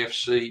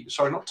AFC,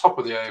 sorry, not top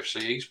of the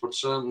AFC East, but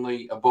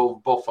certainly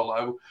above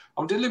Buffalo.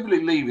 I'm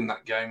deliberately leaving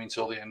that game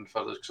until the end,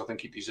 fellas, because I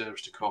think it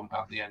deserves to come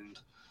at the end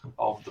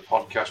of the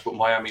podcast. But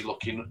Miami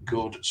looking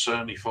good,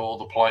 certainly for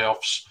the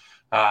playoffs.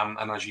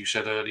 And as you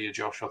said earlier,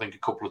 Josh, I think a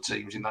couple of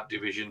teams in that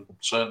division,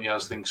 certainly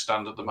as things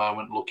stand at the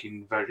moment,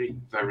 looking very,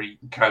 very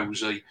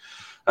cosy.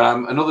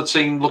 Another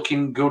team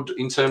looking good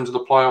in terms of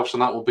the playoffs,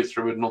 and that will be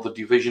through another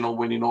divisional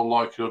win in all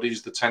likelihood,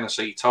 is the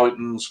Tennessee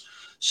Titans.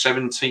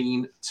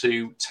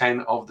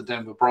 17-10 of the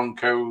Denver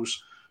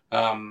Broncos.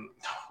 I'm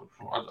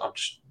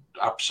just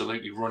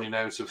absolutely running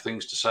out of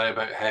things to say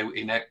about how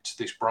inept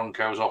this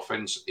Broncos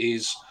offense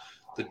is.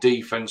 The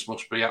defense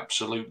must be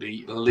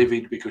absolutely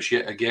livid because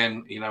yet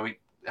again, it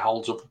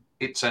holds up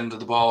its end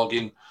of the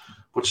bargain.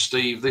 But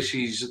Steve, this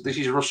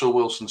is Russell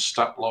Wilson's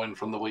stat line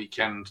from the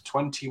weekend: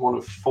 21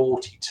 of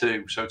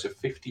 42, so it's a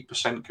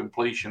 50%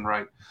 completion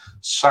rate.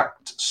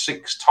 Sacked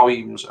 6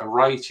 times, a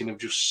rating of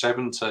just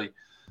 70.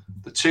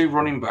 The 2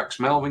 running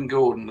backs, Melvin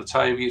Gordon,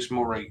 Latavius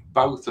Murray,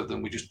 both of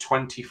them were just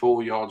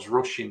 24 yards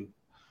rushing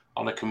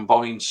on a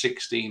combined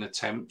 16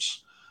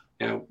 attempts.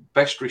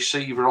 Best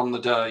receiver on the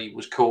day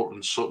was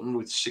Courtland Sutton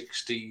with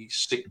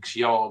 66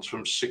 yards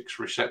from 6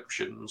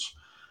 receptions.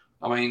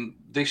 I mean,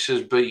 this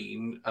has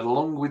been,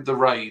 along with the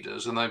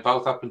Raiders, and they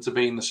both happen to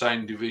be in the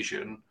same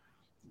division,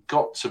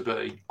 got to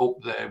be up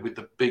there with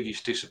the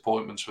biggest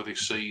disappointments for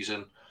this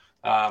season.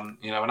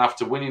 And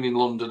after winning in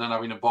London and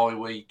having a bye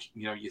week,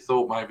 you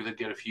thought maybe they'd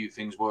get a few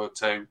things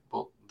worked out,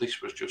 but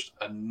this was just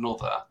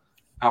another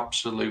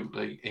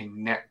absolutely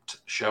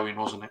inept showing,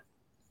 wasn't it?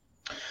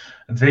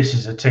 This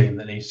is a team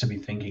that needs to be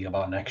thinking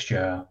about next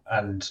year,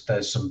 and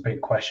there's some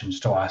big questions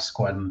to ask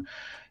when,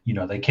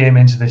 they came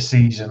into this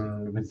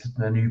season with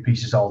the new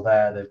pieces all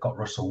there. They've got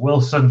Russell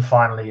Wilson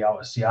finally out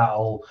of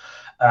Seattle.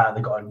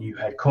 They've got a new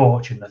head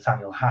coach in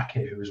Nathaniel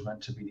Hackett, who was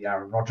meant to be the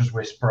Aaron Rodgers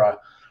whisperer.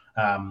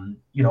 And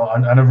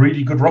a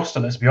really good roster.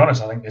 Let's be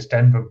honest. I think this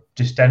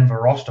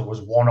Denver roster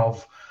was one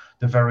of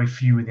the very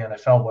few in the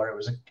NFL where it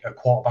was a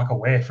quarterback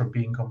away from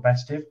being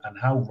competitive. And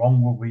how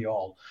wrong were we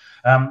all?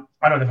 I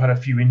know they've had a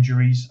few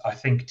injuries. I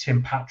think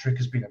Tim Patrick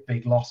has been a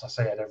big loss. I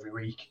say it every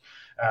week.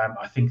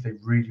 I think they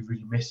really,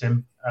 really miss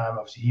him.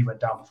 Obviously, he went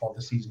down before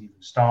the season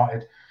even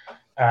started.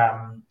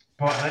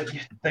 But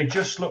they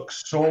just look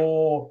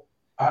so...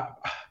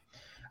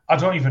 I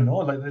don't even know.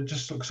 Like, they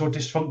just look so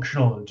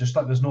dysfunctional and just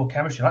like there's no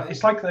chemistry.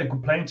 It's like they're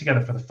playing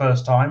together for the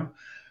first time,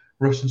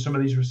 Russ and some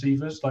of these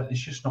receivers. Like, it's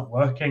just not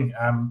working.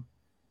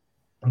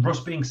 And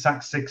Russ being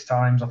sacked 6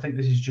 times, I think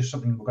this is just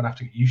something we're going to have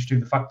to get used to.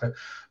 The fact that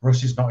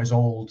Russ is not his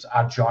old,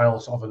 agile,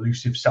 sort of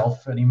elusive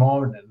self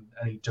anymore, and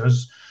he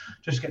does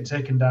just get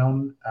taken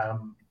down.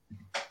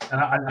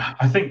 And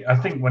I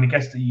think when it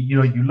gets to,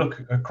 you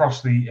look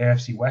across the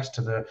AFC West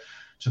to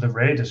the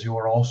Raiders, who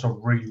are also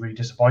really, really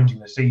disappointing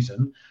this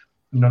season.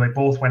 They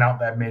both went out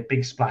there, made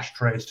big splash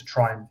trades to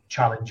try and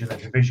challenge in the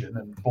division,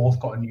 and both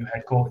got a new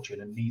head coach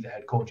in, and neither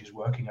head coach is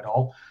working at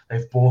all.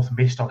 They've both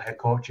missed on head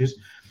coaches.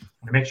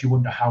 And it makes you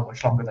wonder how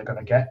much longer they're going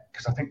to get,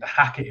 because I think the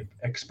Hackett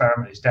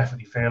experiment is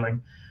definitely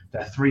failing.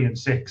 They're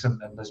 3-6, and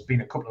there's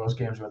been a couple of those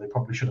games where they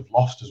probably should have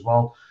lost as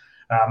well.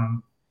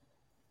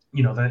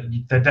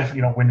 They're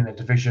definitely not winning the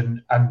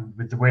division. And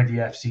with the way the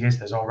AFC is,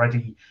 there's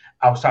already,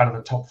 outside of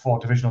the top 4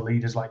 divisional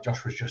leaders, like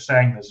Josh was just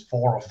saying, there's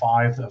 4 or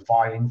 5 that are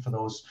vying for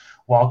those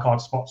wildcard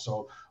spots.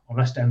 So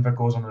unless Denver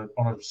goes on a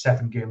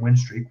 7-game win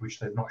streak, which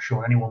they've not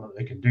shown anyone that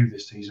they can do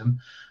this season,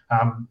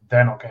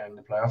 they're not getting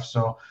the playoffs.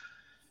 So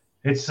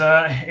it's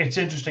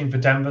interesting for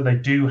Denver. They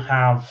do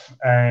have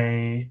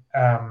a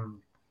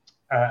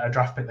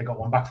draft pick. They got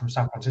one back from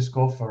San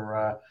Francisco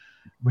for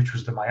which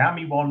was the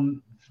Miami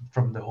one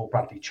from the whole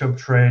Bradley Chubb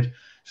trade.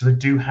 So they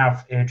do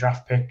have a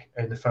draft pick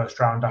in the first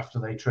round after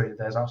they traded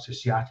theirs out to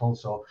Seattle.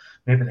 So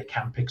maybe they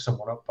can pick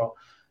someone up. But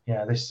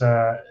yeah,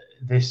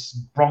 this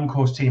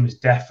Broncos team is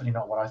definitely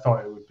not what I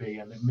thought it would be.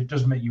 And it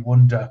does make you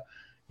wonder,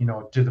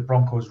 do the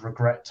Broncos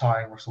regret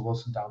tying Russell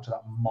Wilson down to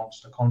that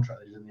monster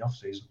contract that he did in the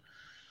offseason?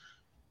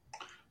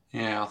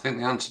 Yeah, I think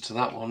the answer to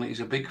that one is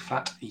a big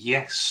fat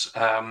yes.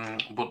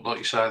 But like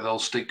you say, they'll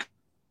stick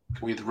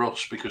with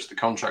Russ because the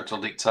contract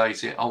will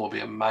dictate it. I will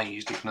be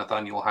amazed if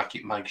Nathaniel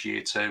Hackett makes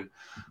year 2.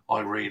 I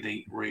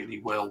really, really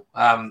will.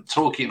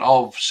 Talking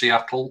of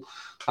Seattle,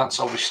 that's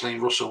obviously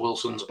Russell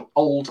Wilson's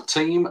old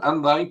team,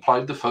 and they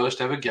played the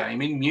first ever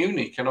game in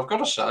Munich. And I've got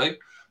to say,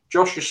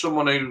 Josh is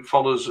someone who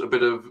follows a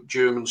bit of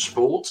German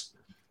sport.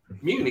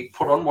 Munich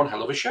put on one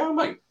hell of a show,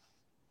 mate.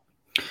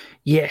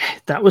 Yeah,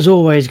 that was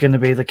always going to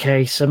be the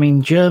case. I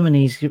mean,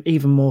 Germany's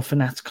even more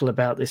fanatical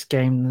about this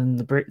game than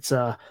the Brits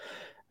are.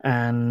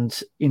 And,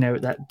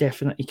 that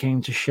definitely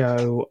came to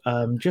show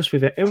just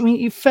with it. I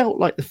mean, it felt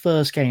like the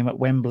first game at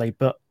Wembley,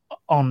 but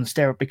on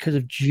steroid because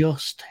of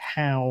just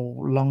how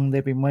long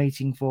they've been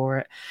waiting for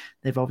it.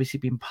 They've obviously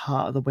been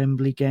part of the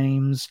Wembley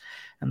games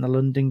and the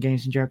London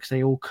games in general because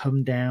they all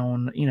come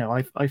down.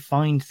 I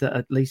find that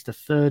at least a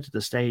third of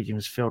the stadium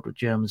is filled with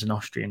Germans and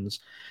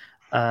Austrians.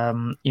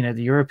 The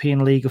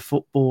European League of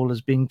Football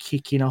has been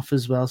kicking off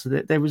as well. So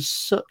there was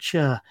such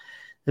a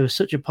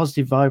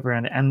positive vibe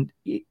around it, and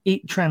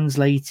it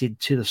translated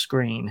to the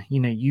screen.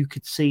 You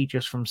could see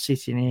just from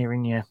sitting here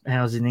in your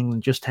house in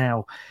England just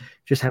how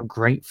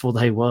grateful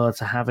they were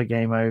to have a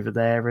game over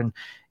there, and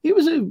it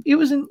was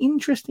an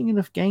interesting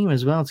enough game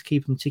as well to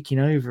keep them ticking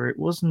over. It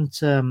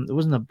wasn't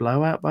a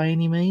blowout by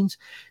any means.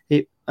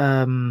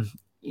 Seattle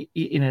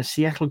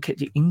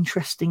kept it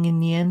interesting in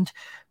the end,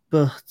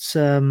 but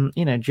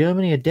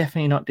Germany are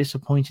definitely not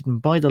disappointed, and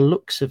by the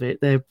looks of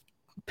it, they're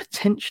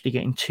potentially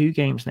getting 2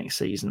 games next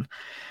season.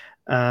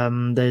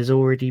 There's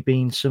already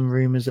been some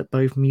rumours that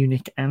both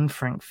Munich and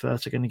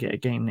Frankfurt are going to get a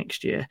game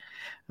next year,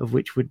 of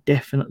which would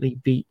definitely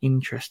be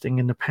interesting.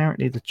 And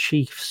apparently the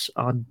Chiefs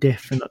are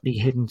definitely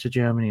heading to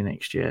Germany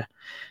next year.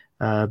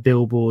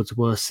 Billboards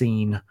were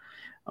seen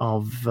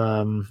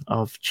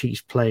of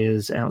Chiefs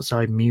players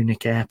outside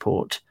Munich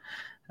airport.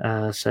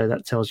 So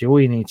that tells you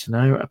all you need to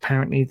know.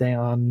 Apparently, they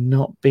are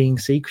not being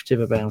secretive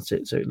about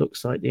it. So it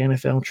looks like the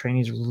NFL train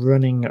is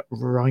running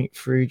right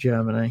through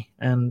Germany,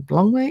 and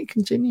long may it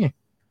continue.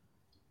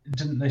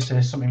 Didn't they say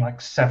something like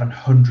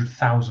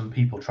 700,000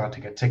 people tried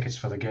to get tickets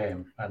for the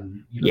game?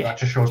 And that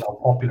just shows how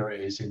popular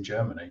it is in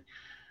Germany.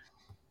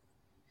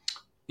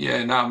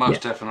 Yeah, no,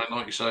 most definitely.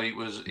 Like you say, it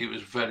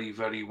was very,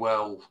 very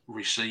well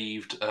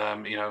received.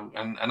 And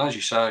as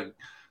you say,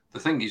 the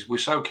thing is, we're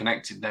so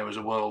connected now as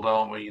a world,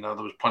 aren't we? There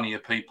was plenty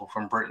of people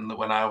from Britain that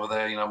went over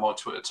there. My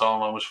Twitter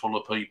timeline was full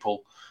of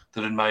people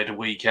that had made a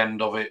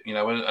weekend of it.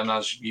 And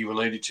as you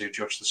alluded to,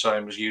 Josh, the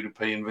same as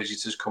European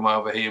visitors come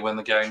over here when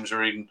the games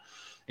are in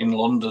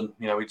London.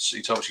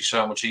 It's obviously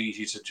so much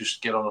easier to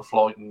just get on a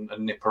flight and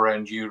nip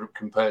around Europe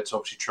compared to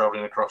obviously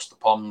travelling across the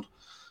pond,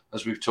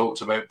 as we've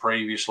talked about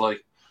previously.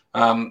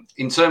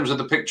 In terms of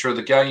the picture of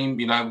the game,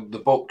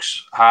 the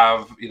Bucks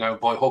have,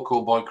 by hook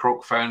or by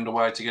crook, found a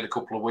way to get a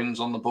couple of wins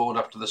on the board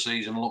after the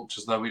season looked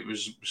as though it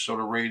was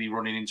sort of really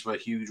running into a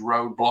huge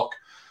roadblock.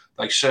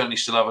 They certainly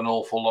still have an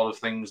awful lot of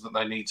things that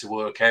they need to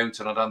work out,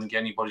 and I don't think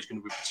anybody's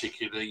going to be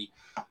particularly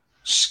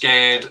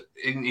scared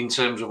in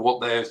terms of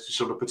what they're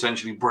sort of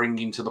potentially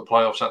bringing to the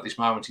playoffs at this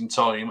moment in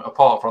time,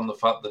 apart from the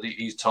fact that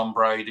it is Tom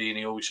Brady and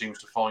he always seems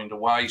to find a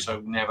way, so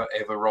never,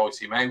 ever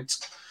write him out.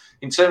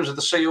 In terms of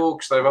the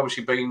Seahawks, they've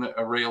obviously been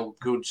a real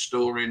good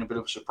story and a bit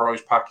of a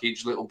surprise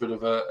package, a little bit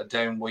of a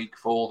down week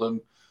for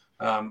them.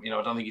 I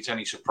don't think it's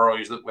any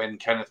surprise that when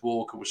Kenneth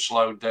Walker was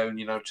slowed down,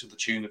 to the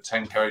tune of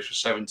 10 carries for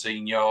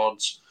 17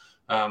 yards,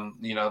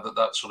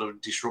 that sort of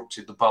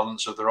disrupted the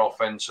balance of their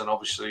offense. And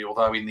obviously,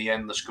 although in the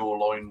end the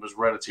scoreline was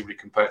relatively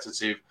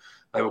competitive,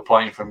 they were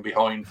playing from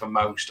behind for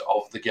most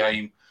of the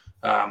game.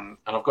 And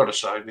I've got to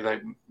say,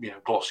 without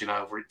glossing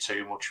over it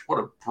too much, what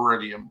a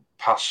brilliant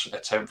pass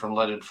attempt from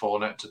Leonard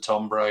Fournette to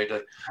Tom Brady.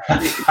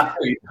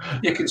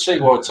 You can see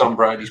why Tom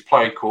Brady's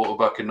played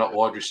quarterback and not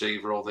wide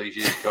receiver all these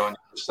years, can't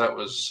you? That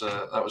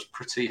was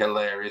pretty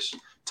hilarious.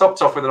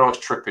 Topped off with a nice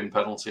tripping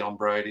penalty on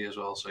Brady as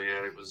well. So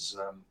yeah, it was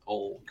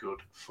all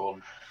good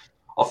fun.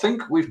 I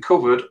think we've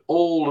covered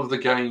all of the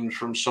games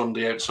from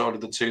Sunday outside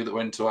of the 2 that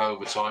went to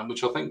overtime,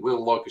 which I think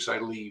we'll, like I say,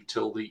 leave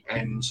till the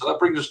end. So that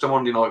brings us to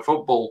Monday Night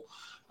Football.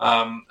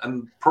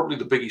 And probably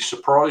the biggest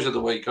surprise of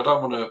the week. I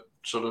don't want to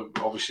sort of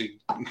obviously,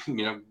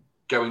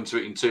 go into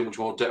it in too much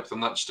more depth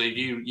than that, Steve.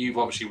 You've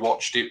obviously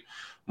watched it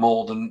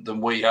more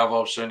than we have.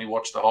 I've certainly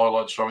watched the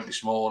highlights from it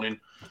this morning.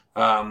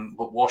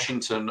 But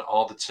Washington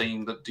are the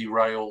team that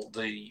derailed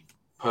the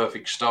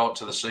perfect start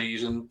to the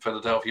season.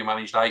 Philadelphia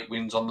managed 8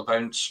 wins on the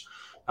bounce.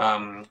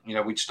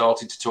 We'd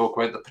started to talk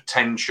about the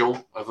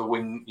potential of a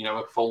win,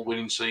 a full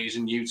winning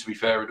season. You, to be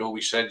fair, had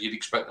always said you'd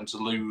expect them to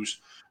lose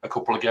a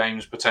couple of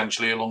games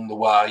potentially along the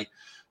way.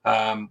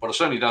 But I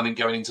certainly don't think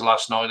going into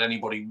last night,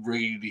 anybody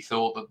really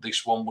thought that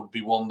this one would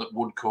be one that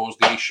would cause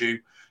the issue.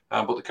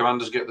 But the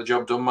Commanders get the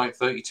job done, mate.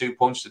 32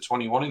 points to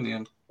 21 in the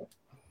end.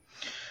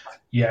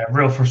 Yeah,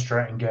 real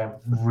frustrating game.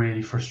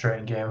 Really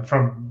frustrating game.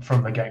 From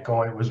the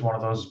get-go, it was one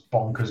of those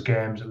bonkers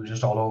games. It was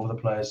just all over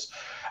the place.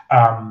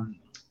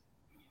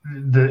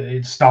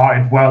 It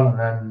started well, and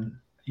then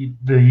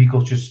the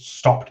Eagles just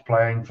stopped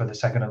playing for the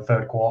second and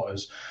third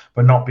quarters,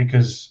 but not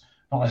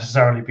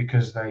necessarily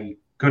because they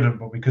couldn't,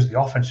 but because the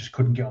offense just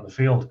couldn't get on the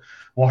field.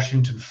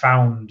 Washington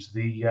found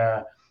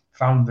the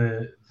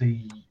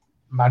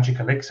magic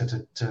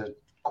elixir to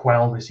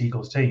quell this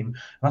Eagles team, and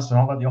that's to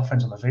not let the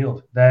offense on the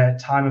field. Their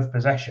time of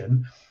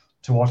possession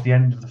towards the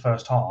end of the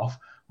first half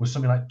was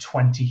something like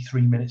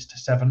 23 minutes to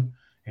 7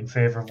 in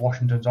favor of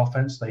Washington's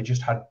offense. They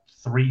just had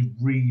 3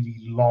 really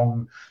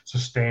long,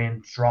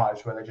 sustained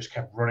drives where they just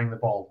kept running the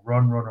ball,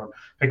 run,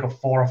 pick up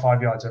 4 or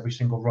 5 yards every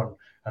single run.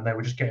 and they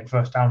were just getting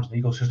first downs, and the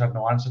Eagles just had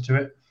no answer to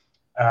it.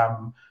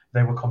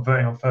 They were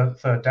converting on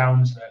third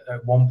downs.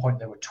 At one point,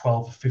 they were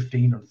 12 of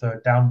 15 on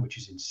third down, which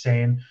is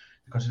insane,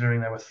 considering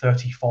they were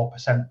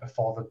 34%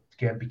 before the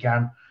game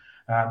began.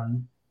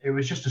 It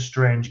was just a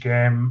strange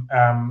game.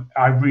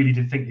 I really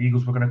did think the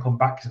Eagles were going to come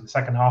back, because in the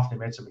second half, they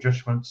made some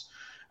adjustments,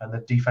 and the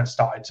defense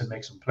started to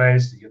make some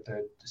plays.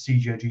 The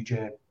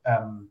CJ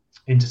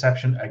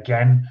interception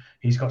again.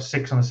 He's got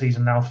 6 on the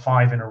season now,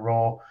 5 in a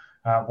row.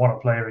 What a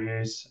player he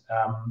is.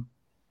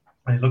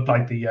 And it looked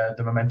like the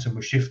momentum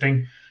was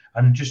shifting.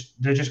 And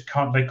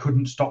they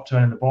couldn't stop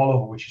turning the ball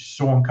over, which is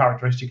so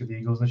uncharacteristic of the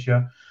Eagles this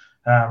year.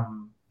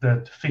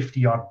 The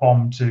 50-yard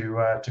bomb to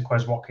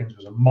Quez Watkins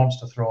was a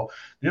monster throw.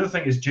 The other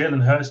thing is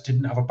Jalen Hurts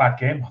didn't have a bad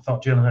game. I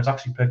thought Jalen Hurts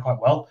actually played quite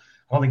well.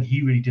 I don't think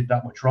he really did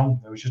that much wrong.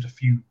 There was just a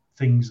few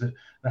things that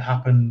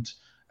happened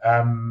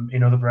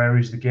in other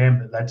areas of the game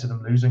that led to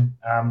them losing.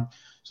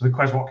 So the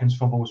Quez Watkins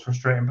fumble was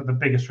frustrating, but the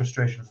biggest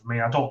frustration for me,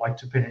 I don't like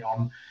to pin it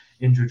on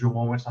individual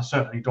moments. I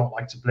certainly don't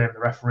like to blame the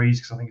referees,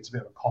 because I think it's a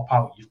bit of a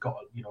cop-out. You've got,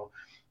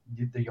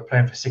 you're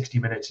playing for 60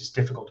 minutes. It's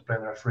difficult to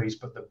blame the referees,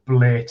 but the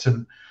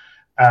blatant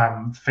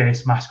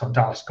face mask on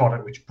Dallas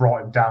Goedert, which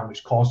brought him down,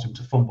 which caused him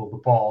to fumble the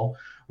ball,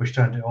 which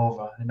turned it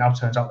over. And it now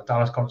turns out that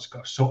Dallas Goedert's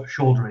got a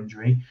shoulder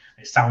injury.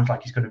 It sounds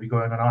like he's going to be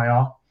going on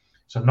IR.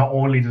 So not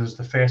only does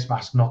the face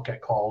mask not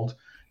get called,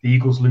 the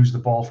Eagles lose the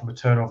ball from a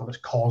turnover that's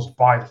caused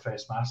by the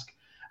face mask,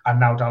 and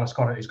now Dallas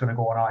Goedert is going to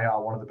go on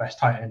IR, one of the best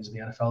tight ends in the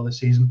NFL this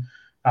season.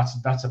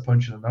 That's a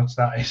punch in the nuts,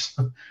 that is,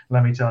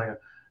 let me tell you.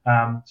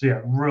 So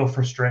yeah, real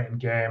frustrating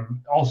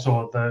game.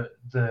 Also,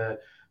 the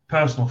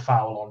personal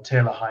foul on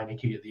Taylor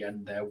Heinicke at the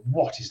end there.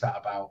 What is that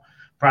about?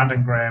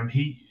 Brandon Graham,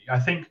 I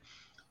think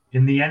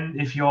in the end,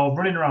 if you're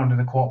running around in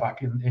the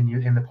quarterback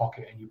in the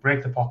pocket and you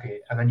break the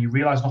pocket and then you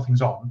realize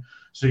nothing's on,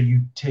 so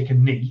you take a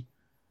knee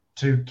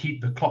to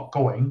keep the clock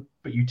going,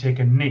 but you take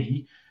a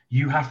knee,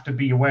 you have to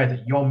be aware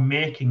that you're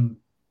making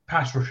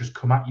pass rushers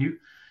come at you.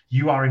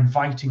 You are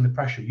inviting the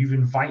pressure. You've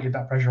invited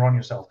that pressure on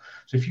yourself.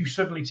 So if you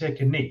suddenly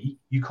take a knee,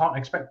 you can't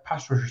expect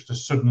pass rushers to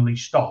suddenly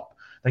stop.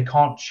 They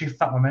can't shift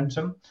that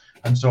momentum.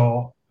 And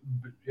so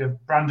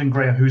Brandon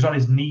Graham, who's on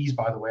his knees,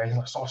 by the way,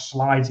 sort of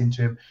slides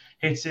into him,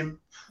 hits him,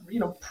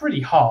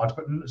 pretty hard,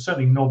 but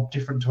certainly no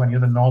different to any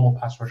other normal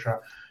pass rusher.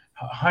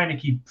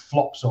 Heinicke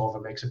flops over,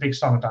 makes a big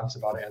song and dance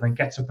about it, and then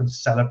gets up and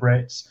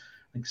celebrates.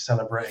 I think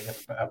celebrating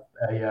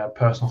a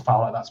personal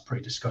foul like that's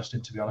pretty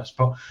disgusting, to be honest.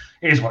 But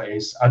it is what it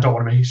is. I don't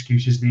want to make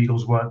excuses. The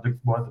Eagles weren't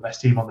the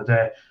best team on the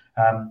day.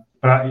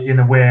 But in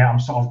a way, I'm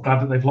sort of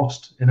glad that they've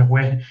lost, in a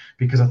way,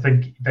 because I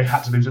think they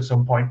had to lose at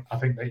some point. I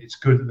think that it's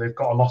good that they've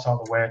got a loss out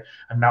of the way,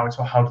 and now it's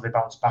about how do they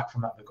bounce back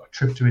from that. They've got a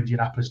trip to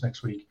Indianapolis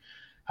next week.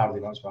 How do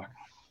they bounce back?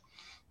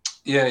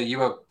 Yeah, you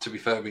have, to be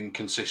fair, been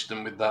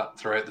consistent with that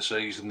throughout the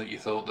season, that you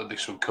thought that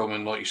this would come.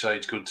 And like you say,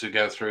 it's good to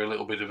go through a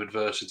little bit of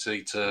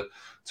adversity to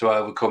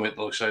overcome it.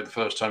 Like I say, the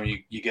first time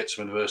you get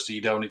some adversity,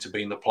 you don't need to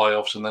be in the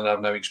playoffs and then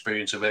have no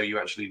experience of how you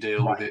actually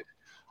deal with it.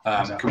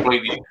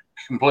 Exactly.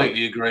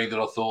 Completely agree that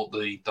I thought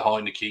the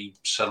Heinicke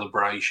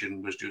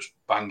celebration was just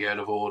bang out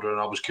of order, and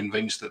I was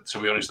convinced that, to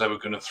be honest, they were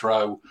going to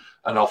throw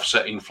an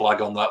offsetting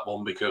flag on that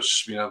one,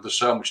 because there's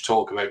so much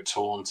talk about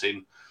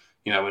taunting,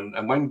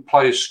 and when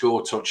players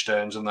score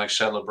touchdowns and they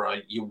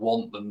celebrate, you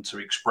want them to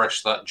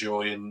express that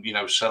joy and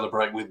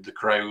celebrate with the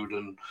crowd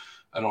and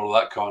all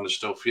of that kind of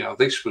stuff.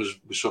 This was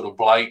sort of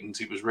blatant.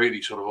 It was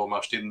really sort of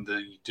almost in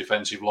the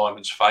defensive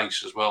lineman's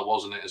face as well,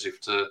 wasn't it? As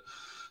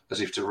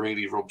if to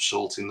really rub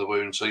salt in the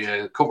wound. So yeah,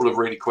 a couple of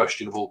really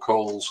questionable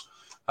calls.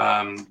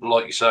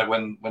 Like you say,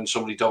 when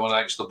somebody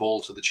dominates the ball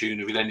to the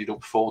tune of it ended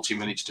up 40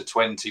 minutes to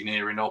 20,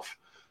 near enough.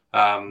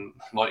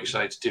 Like you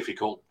say, it's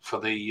difficult for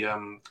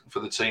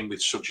the team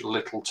with such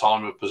little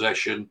time of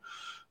possession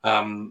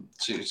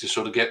to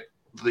sort of get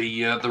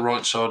the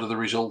right side of the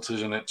result,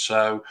 isn't it?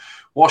 So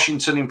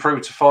Washington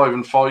improved to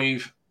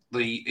 5-5.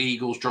 The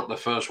Eagles dropped their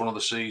first one of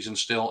the season,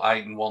 still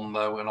 8-1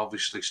 though, and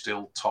obviously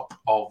still top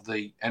of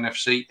the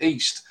NFC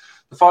East.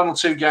 The final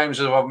two games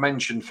that I've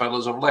mentioned,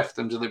 fellas, I've left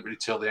them deliberately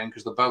till the end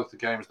because they're both the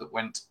games that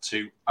went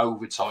to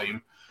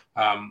overtime.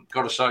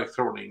 Got to say,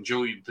 thoroughly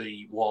enjoyed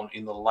the one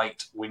in the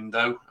late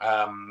window.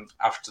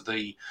 After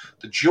the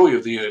joy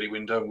of the early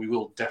window, we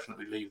will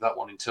definitely leave that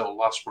one until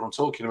last. But I'm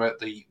talking about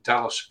the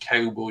Dallas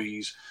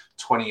Cowboys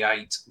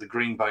 28, the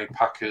Green Bay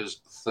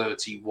Packers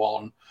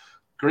 31.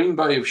 Green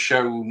Bay have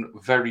shown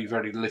very,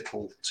 very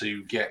little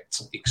to get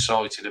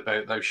excited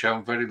about. They've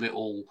shown very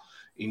little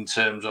in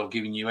terms of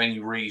giving you any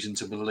reason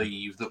to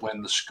believe that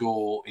when the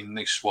score in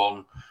this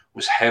one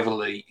was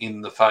heavily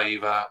in the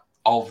favour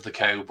of the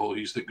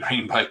Cowboys, that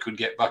Green Bay could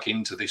get back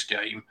into this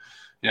game.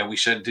 We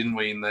said, didn't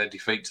we, in their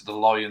defeat to the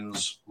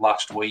Lions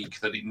last week,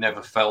 that it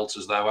never felt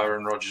as though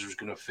Aaron Rodgers was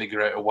going to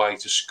figure out a way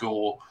to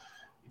score.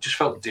 It just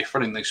felt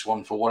different in this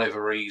one for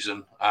whatever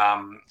reason.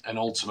 And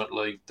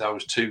ultimately, there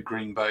was two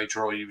Green Bay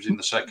drives in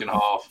the second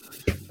half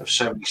of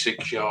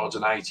 76 yards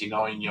and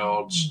 89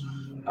 yards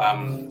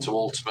to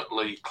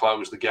ultimately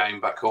close the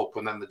game back up,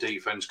 and then the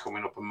defense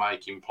coming up and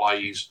making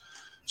plays.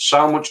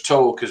 so much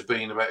talk has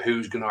been about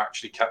who's going to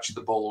actually catch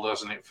the ball,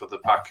 hasn't it, for the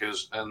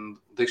Packers? And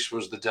this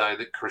was the day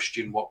that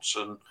Christian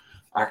Watson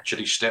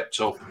actually stepped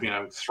up.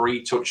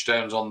 3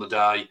 touchdowns on the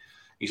day.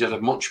 He's had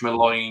a much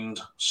maligned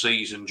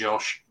season,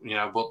 Josh,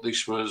 but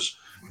this was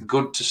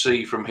good to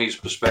see from his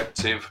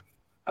perspective.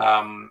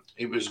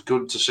 It was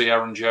good to see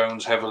Aaron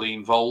Jones heavily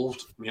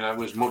involved,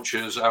 as much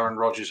as Aaron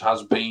Rodgers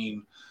has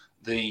been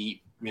the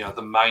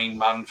main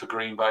man for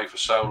Green Bay for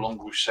so long.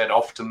 We've said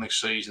often this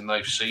season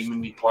they've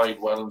seemingly played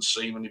well and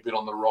seemingly been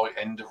on the right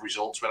end of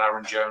results when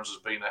Aaron Jones has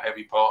been a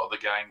heavy part of the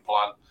game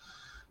plan.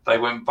 They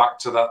went back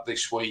to that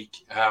this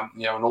week, and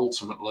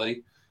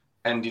ultimately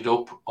ended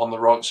up on the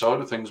right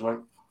side of things, mate.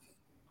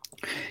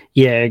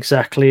 Yeah,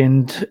 exactly.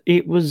 And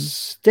it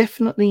was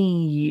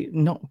definitely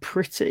not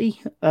pretty.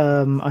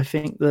 I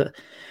think that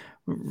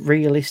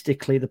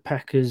realistically, the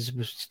Packers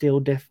were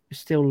still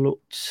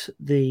looked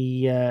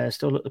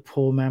the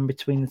poor man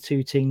between the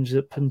two teams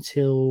up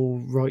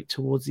until right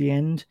towards the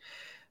end.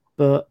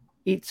 But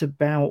it's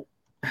about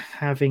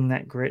having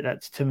that grit, that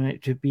determination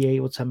to be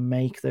able to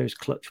make those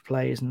clutch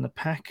plays. And the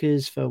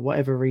Packers, for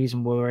whatever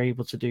reason, were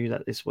able to do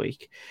that this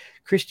week.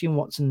 Christian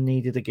Watson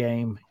needed a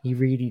game. He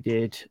really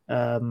did.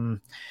 For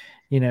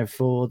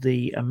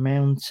the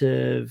amount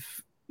of,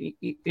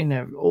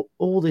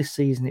 all this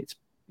season,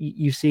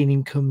 you've seen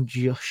him come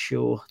just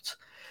short.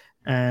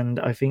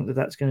 And I think that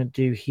that's going to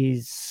do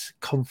his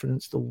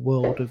confidence the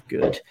world of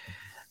good.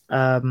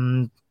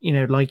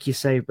 Like you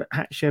say, but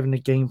actually having a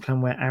game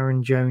plan where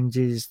Aaron Jones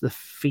is the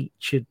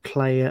featured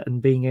player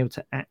and being able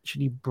to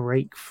actually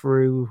break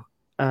through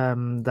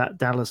that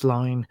Dallas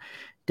line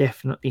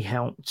definitely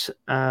helped.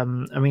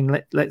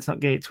 Let's not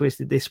get it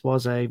twisted. This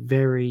was a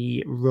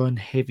very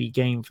run-heavy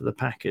game for the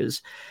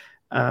Packers.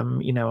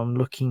 I'm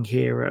looking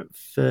here at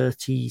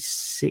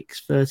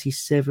 36,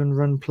 37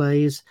 run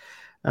plays.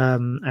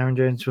 Aaron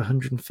Jones for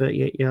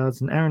 138 yards,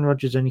 and Aaron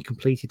Rodgers only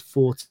completed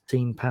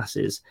 14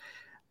 passes.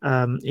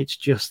 It's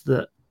just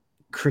that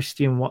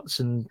Christian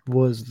Watson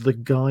was the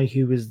guy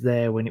who was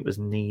there when it was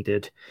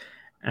needed.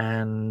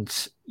 And,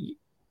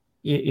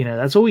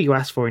 that's all you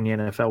ask for in the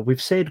NFL.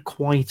 We've said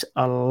quite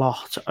a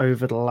lot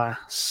over the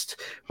last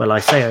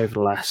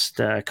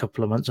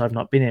couple of months. I've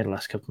not been here the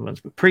last couple of months,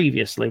 but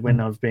previously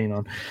when I've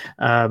been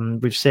on,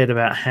 we've said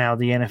about how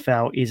the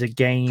NFL is a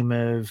game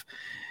of,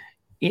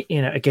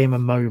 a game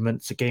of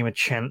moments, a game of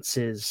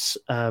chances.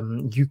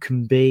 You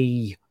can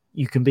be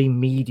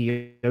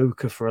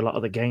mediocre for a lot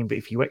of the game, but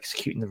if you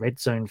execute in the red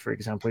zone, for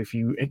example, if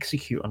you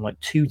execute on like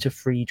 2 to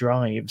 3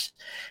 drives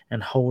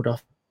and hold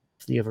off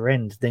the other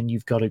end, then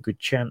you've got a good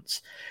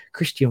chance.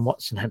 Christian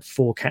Watson had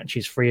 4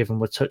 catches, 3 of them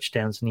were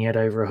touchdowns, and he had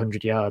over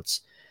 100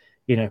 yards.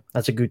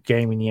 That's a good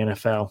game in the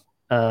NFL,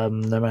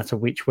 no matter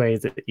which way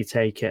that you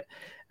take it.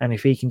 And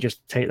if he can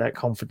just take that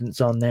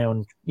confidence on now,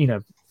 and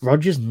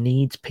Rodgers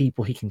needs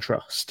people he can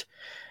trust.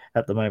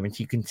 At the moment,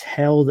 you can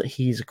tell that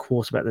he's a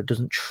quarterback that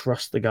doesn't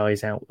trust the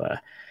guys out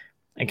there.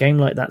 A game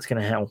like that's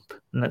going to help,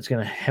 and that's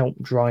going to help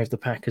drive the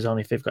Packers on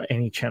if they've got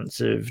any chance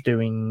of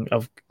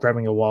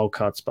grabbing a wild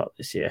card spot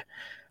this year.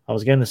 I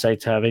was going to say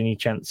to have any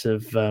chance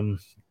of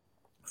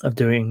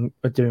doing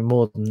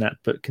more than that,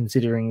 but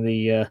considering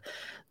the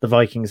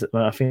Vikings,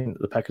 I think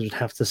the Packers would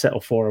have to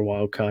settle for a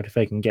wild card if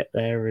they can get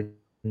there.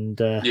 And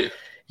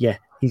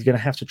he's going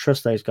to have to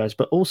trust those guys,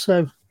 but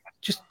also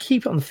just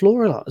keep it on the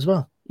floor a lot as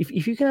well.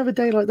 If you can have a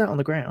day like that on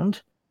the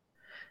ground,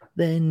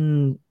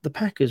 then the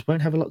Packers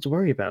won't have a lot to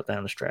worry about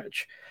down the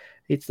stretch.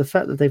 It's the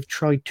fact that they've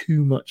tried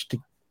too much to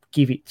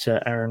give it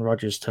to Aaron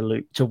Rodgers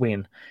to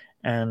win,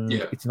 and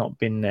it's not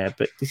been there.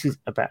 But this is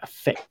about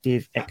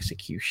effective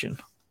execution,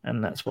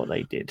 and that's what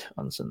they did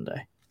on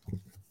Sunday.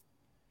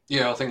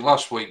 Yeah, I think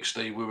last week,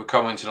 Steve, we were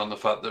commenting on the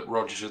fact that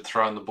Rodgers had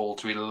thrown the ball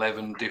to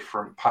 11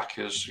 different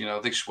Packers.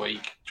 This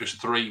week,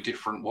 just 3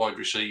 different wide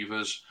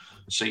receivers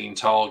seeing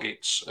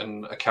targets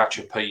and a catch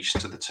apiece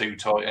to the 2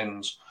 tight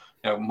ends.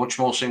 Much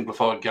more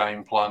simplified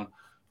game plan.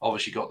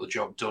 Obviously got the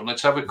job done.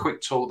 Let's have a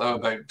quick talk, though,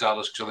 about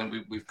Dallas, because I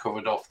think we've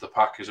covered off the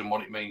Packers and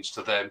what it means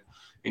to them.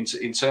 In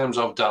terms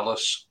of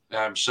Dallas,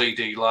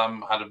 CeeDee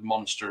Lamb had a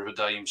monster of a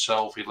day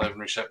himself. 11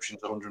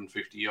 receptions,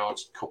 150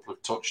 yards, a couple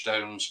of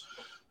touchdowns.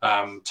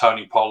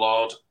 Tony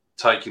Pollard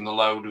taking the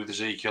load with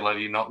Ezekiel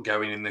Elliott not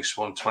going in this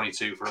one,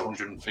 22 for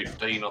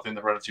 115. I think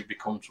they're relatively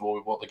comfortable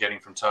with what they're getting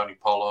from Tony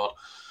Pollard.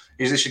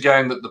 Is this a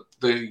game that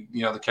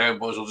the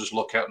Cowboys will just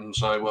look at and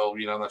say, well,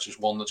 that's just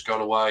one that's got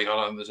away. I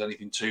don't think there's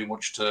anything too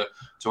much to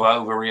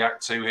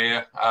overreact to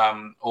here.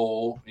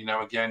 Or,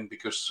 again,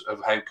 because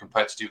of how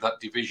competitive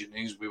that division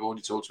is, we've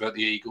already talked about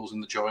the Eagles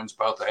and the Giants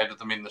both ahead of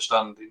them in the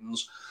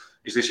standings.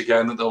 Is this a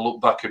game that they'll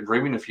look back and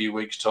rue in a few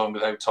weeks' time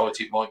with how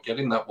tight it might get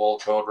in that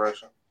wild card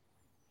race?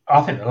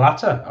 I think the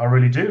latter. I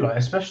really do.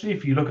 Especially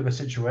if you look at the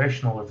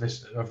situational of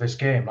this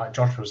game, like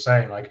Josh was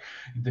saying,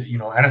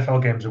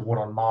 NFL games are won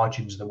on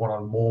margins, they're won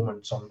on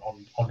moments,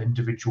 on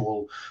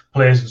individual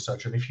players and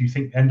such. And if you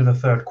think end of the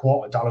third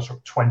quarter, Dallas are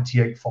up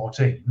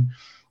 28-14,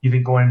 you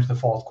think going into the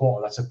fourth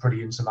quarter, that's a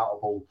pretty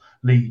insurmountable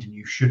lead, and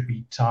you should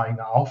be tying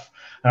that off.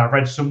 And I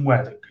read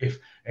somewhere that if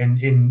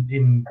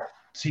in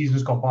season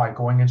has gone by,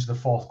 going into the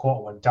fourth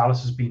quarter when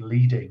Dallas has been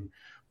leading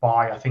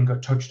by, I think, a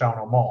touchdown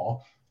or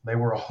more, they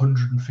were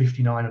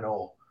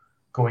 159-0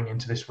 going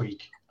into this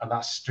week. And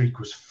that streak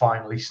was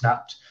finally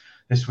snapped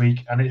this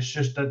week. And it's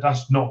just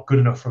that's not good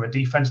enough from a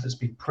defense that's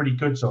been pretty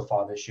good so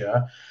far this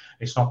year.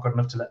 It's not good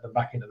enough to let them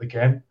back into the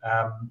game.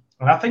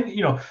 And I think,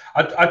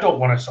 I don't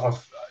want to sort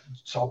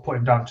of put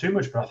him down too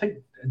much, but I think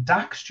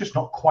Dak's just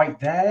not quite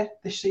there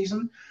this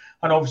season.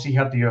 And obviously he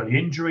had the early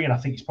injury, and I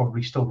think he's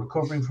probably still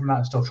recovering from that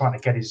and still trying to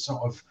get his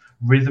sort of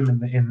rhythm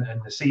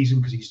in the season,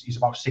 because he's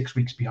about 6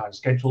 weeks behind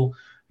schedule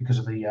because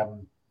of the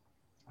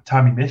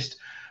time he missed.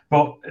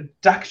 But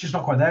Dak's just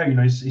not quite there.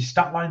 His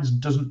stat lines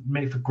doesn't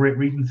make for great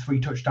reading. 3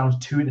 touchdowns,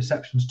 2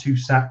 interceptions, 2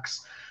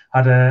 sacks.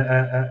 Had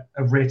a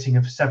rating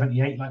of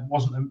 78. Like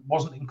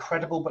wasn't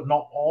incredible, but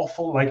not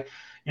awful. Like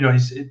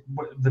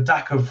the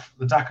Dak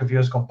of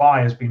years gone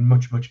by has been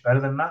much better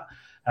than that.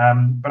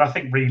 But I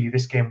think really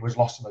this game was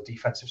lost on the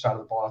defensive side of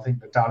the ball. I think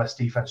the Dallas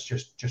defense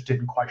just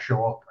didn't quite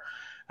show up.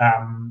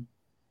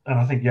 And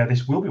I think,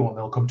 this will be one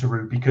they'll come to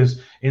rue,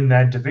 because in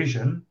their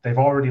division, they've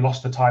already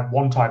lost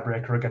one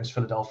tiebreaker against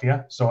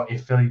Philadelphia. So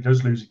if Philly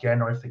does lose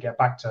again, or if they get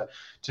back to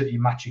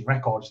matching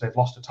records, they've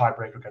lost a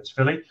tiebreaker against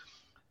Philly.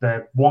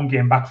 They're 1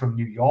 game back from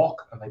New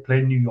York, and they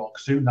play New York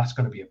soon. That's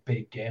going to be a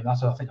big game.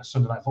 That's, I think, a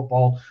Sunday Night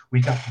Football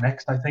week after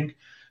next, I think.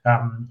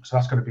 So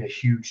that's going to be a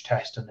huge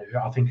test. And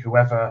I think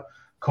whoever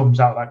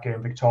comes out of that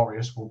game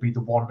victorious will be the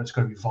one that's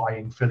going to be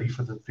vying Philly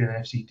for the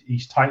NFC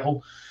East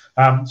title.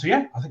 I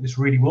think this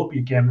really will be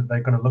a game that they're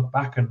going to look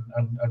back and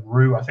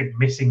rue. I think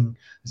missing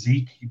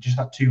Zeke, just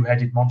that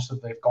 2-headed monster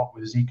that they've got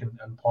with Zeke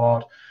and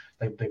Pollard,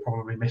 they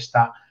probably missed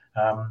that.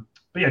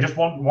 Just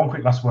one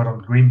quick last word on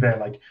Green Bay.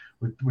 Like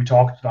we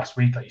talked last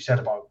week, like you said,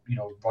 about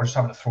Rodgers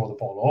having to throw the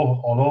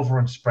ball all over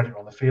and spread it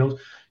on the field.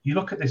 You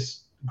look at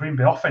this Green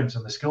Bay offense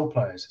and the skill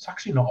players, it's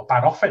actually not a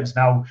bad offense.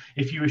 Now,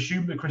 if you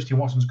assume that Christian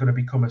Watson's going to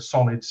become a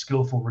solid,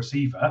 skillful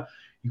receiver,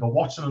 you've got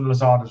Watson and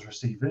Lazard as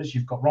receivers.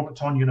 You've got Robert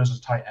Tonyan as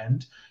tight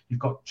end. You've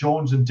got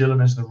Jones and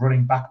Dillon as the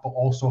running back, but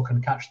also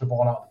can catch the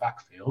ball out of the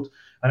backfield.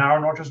 And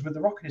Aaron Rodgers with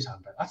the rock in his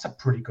hand. That's a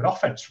pretty good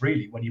offense,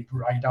 really, when you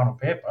write it down on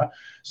paper.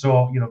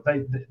 So,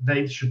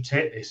 they should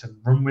take this and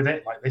run with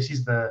it. Like,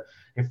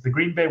 if the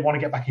Green Bay want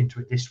to get back into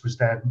it, this was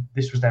their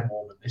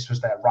moment. This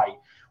was their right.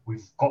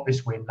 We've got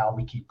this win. Now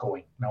we keep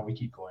going.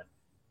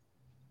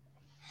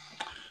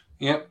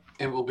 Yep.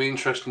 It will be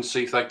interesting to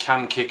see if they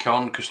can kick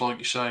on, because, like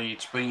you say,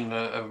 it's been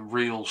a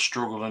real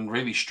struggle, and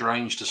really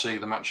strange to see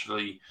them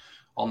actually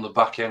on the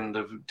back end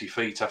of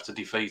defeat after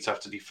defeat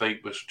after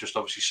defeat. We're just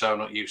obviously so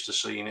not used to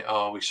seeing it,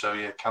 are we?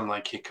 So, can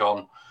they kick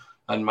on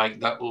and make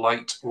that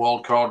late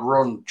wildcard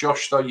run?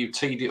 Josh, though, you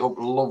teed it up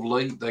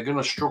lovely. They're going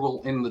to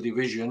struggle in the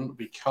division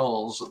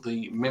because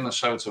the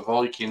Minnesota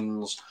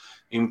Vikings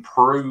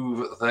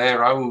improve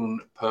their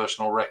own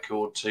personal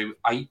record to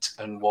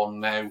 8-1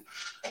 now.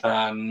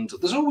 And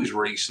there's always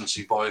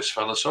recency bias,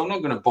 fellas, so I'm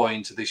not going to buy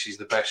into this is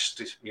the best,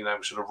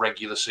 sort of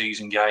regular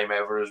season game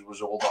ever, as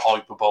was all the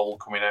hyperbole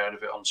coming out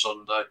of it on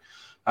Sunday.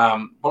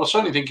 But I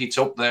certainly think it's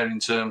up there in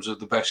terms of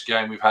the best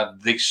game we've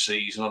had this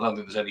season. I don't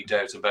think there's any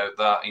doubt about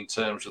that, in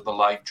terms of the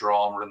late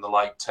drama and the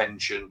late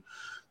tension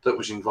that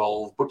was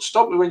involved. But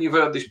stop me when you've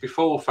heard this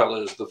before,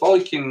 fellas. The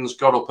Vikings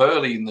got up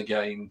early in the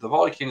game. The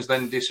Vikings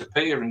then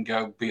disappear and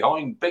go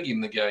behind big in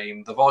the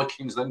game. The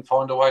Vikings then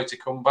find a way to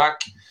come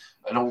back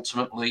and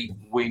ultimately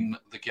win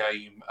the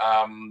game.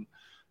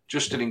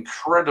 Just an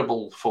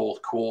incredible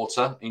fourth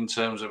quarter in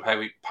terms of how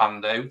it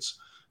panned out.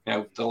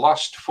 The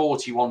last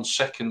 41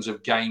 seconds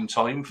of game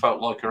time felt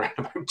like around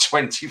about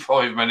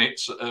 25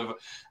 minutes of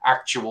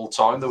actual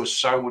time. There was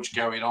so much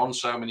going on,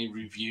 so many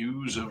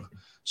reviews of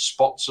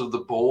spots of the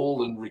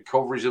ball and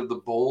recoveries of the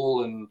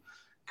ball and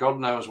God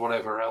knows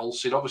whatever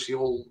else. It obviously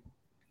all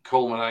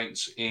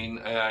culminates in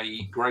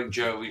a Greg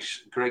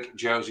Joseph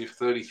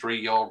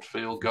 33-yard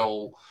field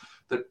goal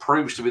that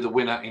proves to be the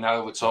winner in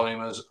overtime,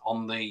 as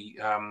on the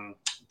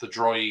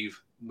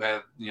drive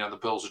where the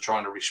Bills are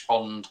trying to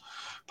respond.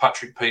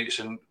 Patrick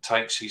Peterson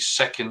takes his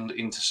second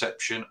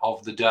interception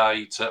of the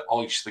day to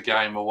ice the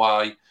game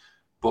away.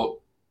 But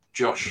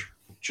Josh,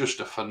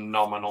 just a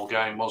phenomenal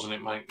game, wasn't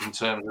it, mate?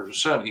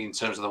 Certainly in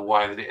terms of the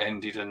way that it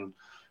ended, and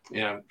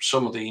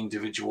some of the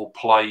individual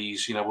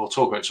plays. We'll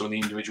talk about some of the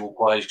individual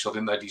plays because I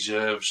think they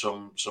deserve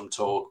some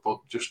talk. But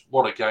just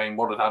what a game,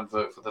 what an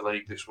advert for the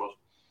league this was.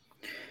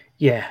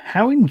 Yeah,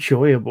 how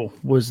enjoyable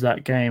was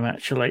that game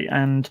actually,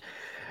 and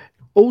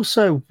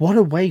also what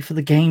a way for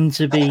the game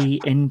to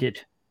be ended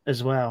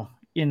as well.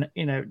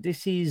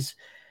 This is.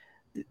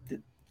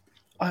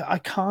 I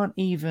can't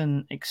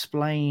even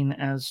explain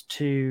as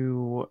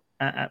to.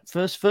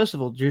 First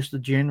of all, just the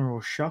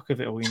general shock of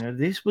it all.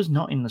 This was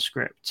not in the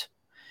script.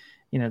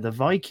 The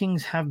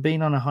Vikings have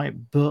been on a hype,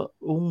 but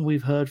all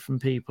we've heard from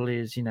people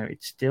is,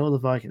 it's still the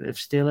Vikings. They've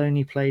still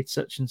only played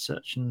such and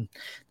such, and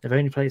they've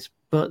only played.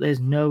 But there's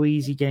no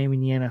easy game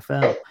in the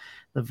NFL.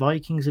 The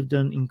Vikings have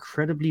done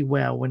incredibly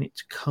well when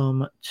it's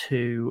come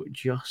to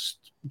just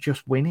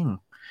winning,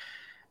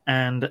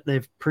 and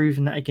they've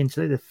proven that again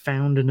today. They've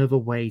found another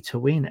way to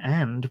win.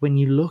 And when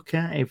you look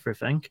at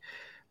everything,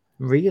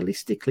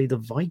 realistically, the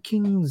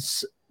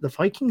Vikings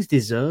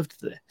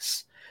deserved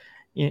this.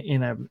 You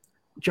know,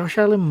 Josh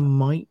Allen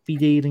might be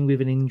dealing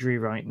with an injury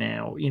right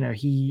now. You know,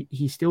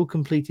 he still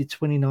completed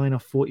 29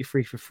 off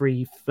 43 for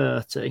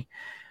 330.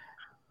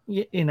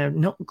 You know,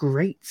 not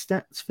great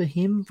stats for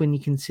him when you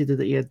consider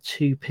that he had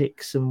 2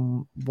 picks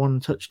and 1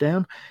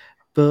 touchdown.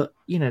 But,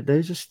 you know,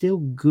 those are still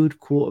good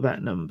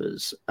quarterback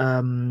numbers.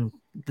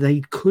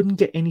 They couldn't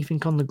get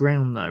anything on the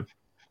ground, though,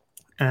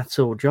 at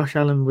all. Josh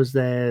Allen was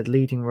their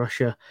leading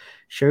rusher.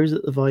 Shows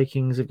that the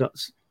Vikings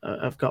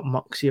have got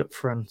moxie up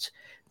front.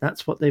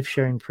 That's what they've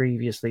shown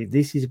previously.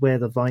 This is where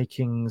the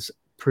Vikings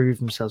prove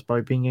themselves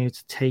by being able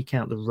to take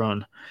out the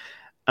run.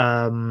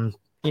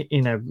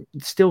 You know,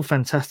 still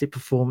fantastic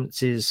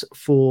performances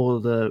for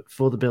the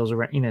Bills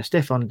around. You know,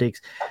 Stephon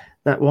Diggs,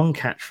 that one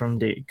catch from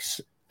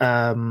Diggs,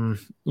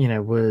 you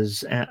know,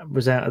 was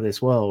out of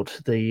this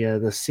world.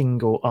 The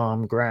single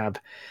arm grab,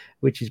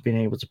 which he's been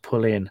able to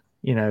pull in.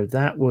 You know,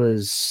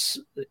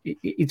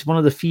 it's one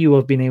of the few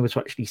I've been able to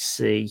actually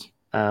see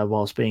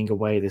whilst being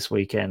away this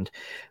weekend,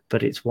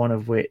 but it's one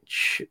of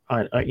which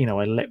I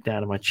leapt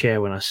out of my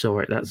chair when I saw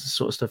it. That's the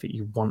sort of stuff that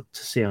you want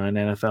to see on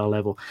an NFL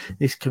level.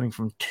 This coming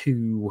from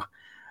two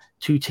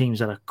teams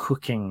that are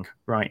cooking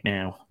right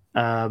now.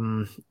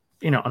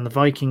 You know, on the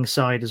Vikings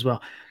side as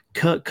well,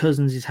 Kirk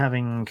Cousins is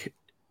having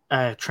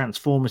a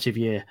transformative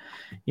year.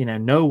 You know,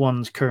 no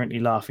one's currently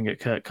laughing at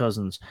Kirk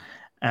Cousins,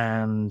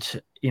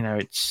 and you know,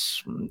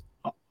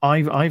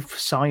 I've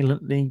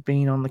silently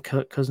been on the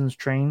Kirk Cousins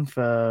train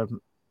for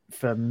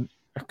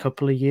a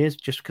couple of years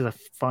just because I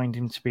find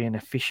him to be an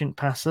efficient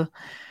passer,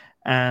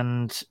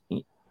 and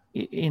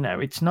you know,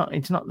 it's not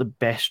the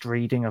best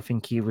reading. I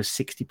think he was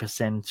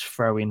 60%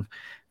 throwing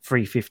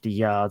 350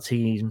 yards.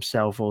 He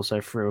himself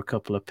also threw a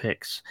couple of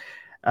picks.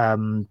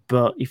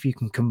 But if you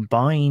can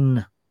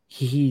combine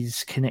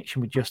his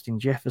connection with Justin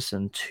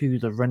Jefferson to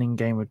the running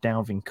game of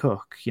Dalvin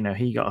Cook, you know,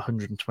 he got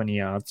 120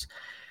 yards,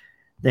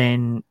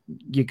 then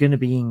you're going to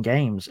be in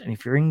games. And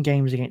if you're in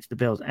games against the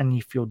Bills, and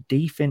if your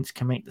defense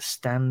can make the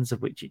stands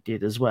of which it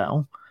did as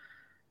well,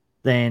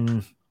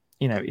 then,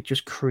 you know, it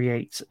just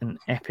creates an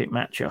epic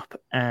matchup.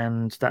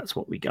 And that's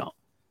what we got.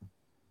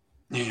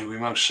 Yeah, we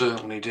most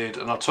certainly did.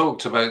 And I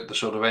talked about the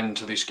sort of end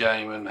to this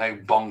game and how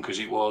bonkers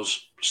it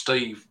was.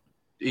 Steve,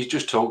 he's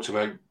just talked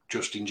about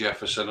Justin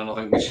Jefferson, and I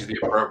think this is the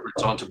appropriate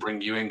time to bring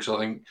you in, because I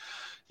think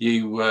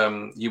you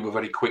were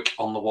very quick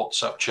on the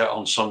WhatsApp chat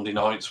on Sunday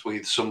nights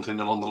with something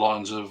along the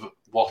lines of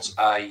what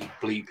a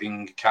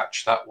bleeping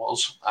catch that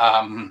was.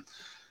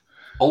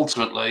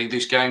 Ultimately,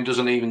 this game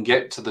doesn't even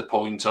get to the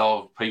point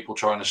of people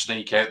trying to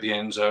sneak out the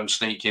end zone,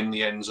 sneak in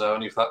the end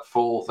zone, if that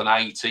 4th and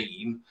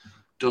 18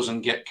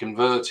 doesn't get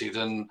converted.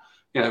 And,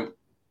 you know,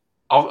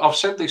 I've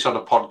said this on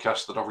a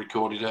podcast that I've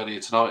recorded earlier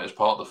tonight as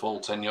part of the Full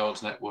 10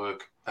 Yards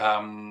Network.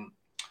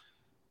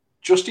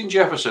 Justin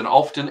Jefferson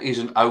often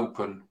isn't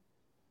open,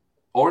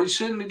 or he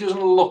certainly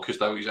doesn't look as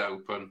though he's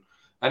open.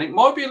 And it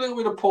might be a little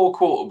bit of poor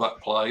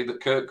quarterback play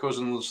that Kirk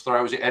Cousins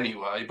throws it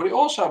anyway, but it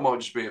also might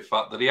just be a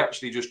fact that he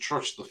actually just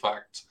trusts the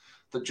fact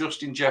that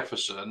Justin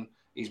Jefferson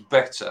is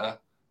better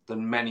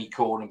than many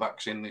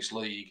cornerbacks in this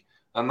league.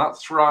 And that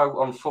throw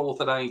on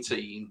 4th and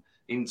 18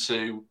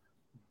 into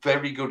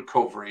very good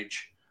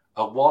coverage,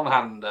 a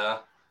one-hander,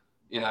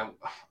 you know,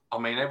 I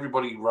mean,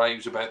 everybody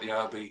raves about the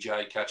OBJ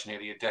catch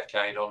nearly a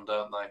decade on,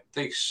 don't they?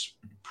 This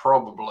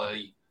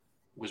probably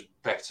was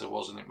better,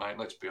 wasn't it, mate?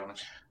 Let's be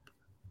honest.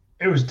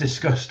 It was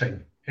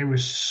disgusting. It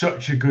was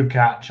such a good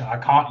catch.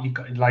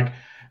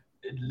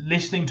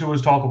 Listening to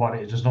us talk about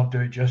it does not do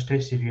it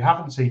justice. If you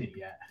haven't seen it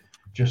yet,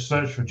 just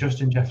search for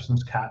Justin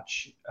Jefferson's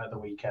catch at the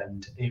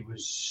weekend. It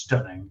was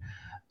stunning.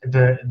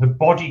 The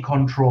body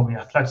control and the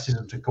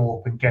athleticism to go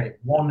up and get it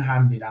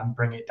one-handed and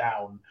bring it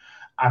down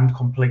and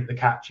complete the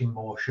catching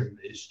motion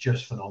is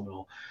just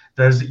phenomenal.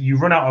 You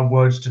run out of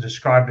words to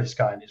describe this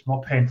guy, and it's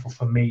more painful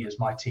for me as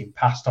my team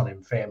passed on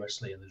him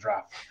famously in the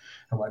draft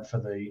and went for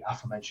the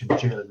aforementioned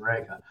Jalen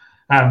Reagor.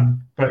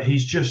 But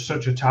he's just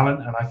such a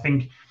talent, and I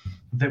think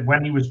that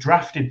when he was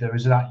drafted, there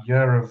was that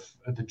year of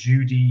the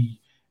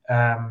Judy,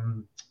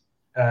 and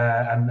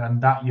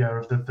that year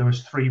of there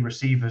was 3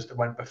 receivers that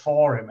went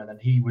before him, and then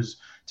he was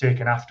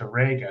taken after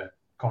Reagor.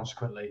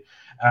 Consequently,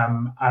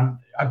 all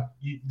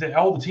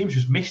the teams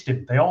just missed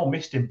him. They all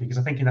missed him because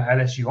I think in the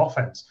LSU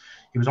offense,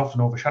 he was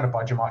often overshadowed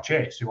by Jamar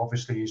Chase, who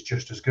obviously is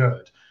just as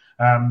good.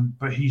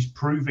 But he's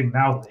proving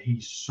now that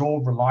he's so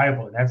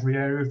reliable in every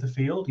area of the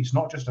field. He's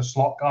not just a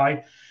slot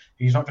guy.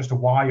 He's not just a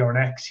Y or an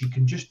X. He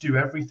can just do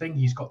everything.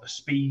 He's got the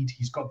speed.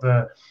 He's got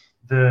the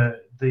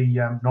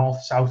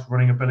north-south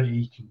running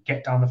ability. He can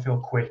get down the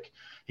field quick.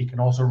 He can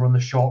also run the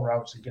short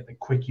routes and get the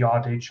quick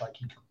yardage.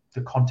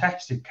 The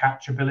contested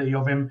catch ability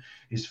of him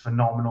is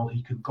phenomenal.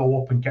 He can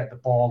go up and get the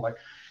ball.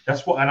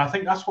 And I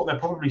think that's what they're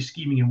probably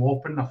scheming him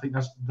open. I think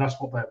that's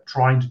what they're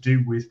trying to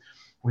do with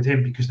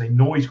him, because they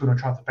know he's going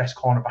to try the best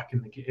cornerback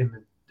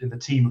in the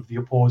team of the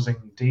opposing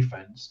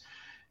defense.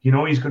 You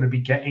know, he's going to be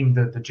getting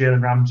the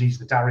Jalen Ramseys,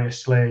 the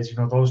Darius Slays, you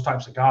know, those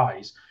types of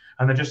guys.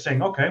 And they're just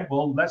saying, okay,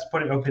 well, let's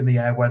put it up in the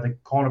air where the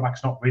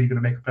cornerback's not really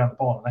going to make a play on the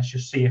ball. And let's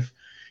just see if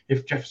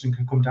if Jefferson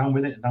can come down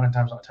with it, and 9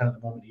 times out of 10 at the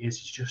moment he is,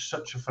 he's just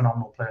such a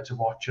phenomenal player to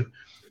watch. And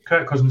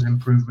Kirk Cousins'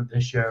 improvement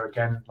this year,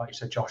 again, like you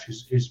said, Josh,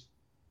 is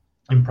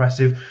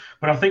impressive.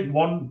 But I think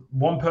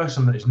one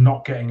person that is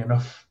not getting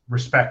enough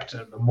respect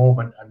at the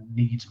moment and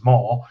needs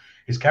more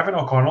is Kevin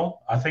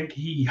O'Connell. I think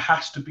he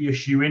has to be a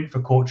shoe-in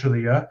for Coach of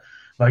the Year.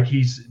 Like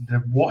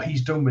what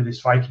he's done with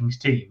this Vikings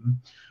team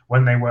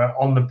when they were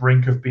on the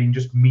brink of being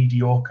just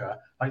mediocre.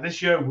 Like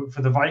this year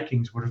for the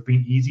Vikings would have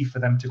been easy for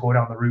them to go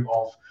down the route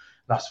of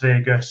Las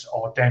Vegas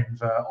or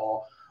Denver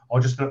or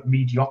just the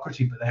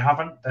mediocrity, but they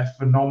haven't. They're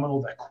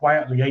phenomenal. They're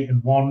quietly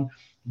 8-1.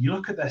 You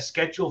look at their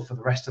schedule for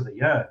the rest of the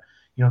year.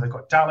 You know, they've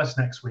got Dallas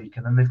next week,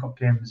 and then they've got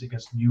games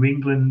against New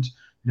England,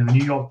 the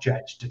New York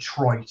Jets,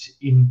 Detroit,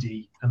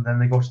 Indy, and then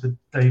they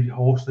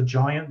host the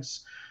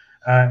Giants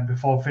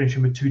before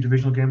finishing with 2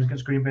 divisional games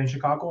against Green Bay and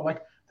Chicago.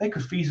 Like, they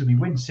could feasibly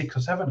win 6 or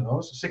 7 of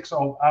those, 6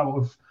 or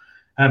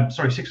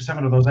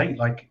 7 of those 8.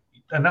 Like,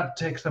 and that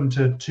takes them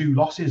to 2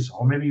 losses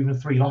or maybe even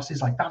 3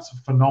 losses. Like, that's a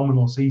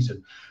phenomenal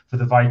season for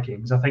the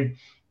Vikings. I think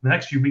the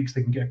next few weeks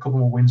they can get a couple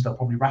more wins. They'll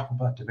probably wrap up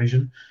that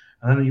division.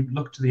 And then you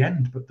look to the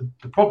end. But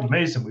the problem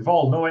is, and we've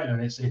all know it, and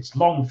it's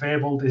long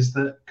fabled, is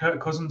that Kirk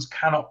Cousins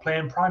cannot play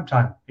in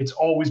primetime. It's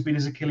always been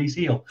his Achilles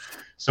heel.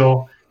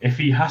 So if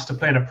he has to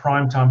play in a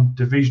primetime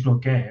divisional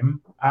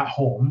game at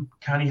home,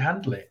 can he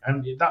handle it?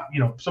 And that, you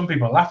know, some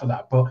people laugh at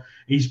that, but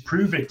he's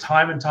proved it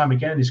time and time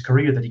again in his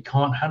career that he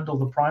can't handle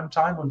the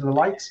primetime under the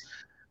lights.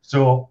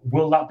 So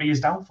will that be his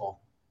downfall?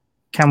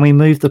 Can we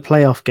move the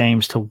playoff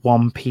games to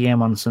 1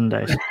 p.m. on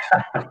Sundays?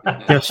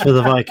 Just for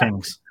the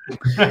Vikings.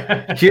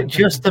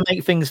 Just to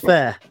make things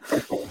fair.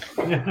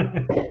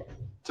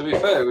 To be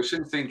fair,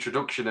 since the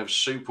introduction of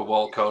Super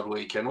Wildcard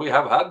Weekend, we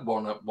have had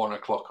one at 1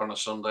 o'clock on a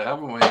Sunday,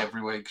 haven't we,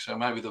 every week? So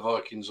maybe the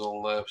Vikings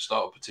will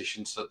start a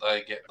petition so that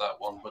they get that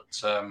one.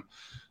 But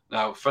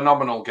no,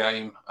 phenomenal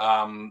game.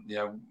 You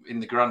know, in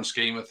the grand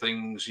scheme of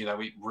things, you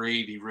know, it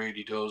really,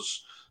 really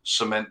does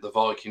cement the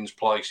Vikings'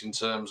 place in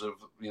terms of,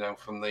 you know,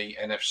 from the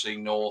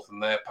NFC North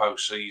and their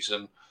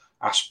postseason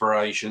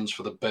aspirations.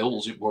 For the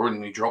Bills, it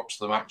worryingly drops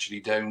them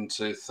actually down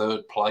to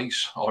 3rd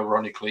place,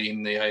 ironically,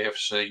 in the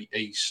AFC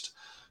East.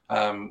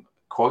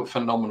 Quite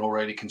phenomenal,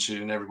 really,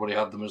 considering everybody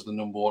had them as the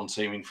number 1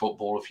 team in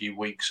football a few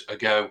weeks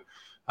ago.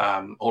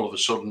 All of a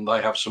sudden,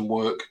 they have some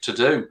work to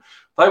do.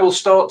 They will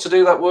start to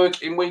do that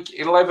work in week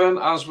 11,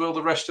 as will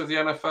the rest of the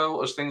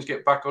NFL, as things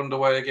get back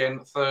underway again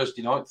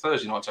Thursday night.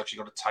 Thursday night's actually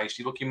got a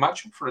tasty-looking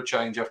matchup for a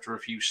change after a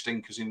few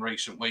stinkers in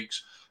recent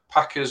weeks.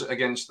 Packers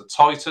against the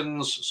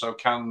Titans. So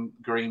can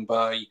Green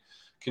Bay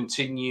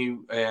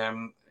continue,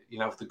 you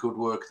know, the good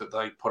work that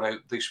they put out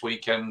this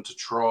weekend to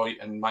try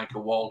and make a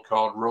wild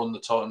card run? The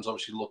Titans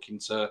obviously looking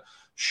to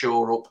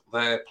shore up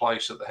their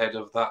place at the head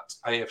of that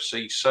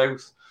AFC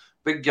South.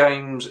 Big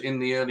games in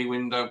the early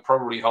window,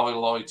 probably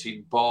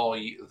highlighted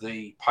by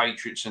the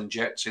Patriots and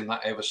Jets in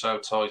that ever so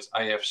tight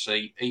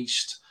AFC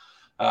East.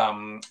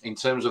 In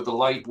terms of the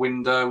late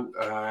window,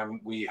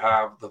 we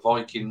have the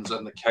Vikings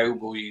and the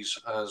Cowboys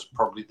as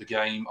probably the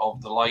game of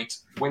the late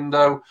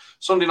window.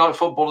 Sunday Night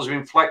Football has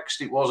been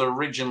flexed. It was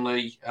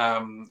originally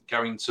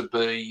going to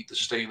be the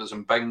Steelers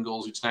and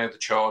Bengals. It's now the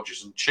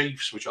Chargers and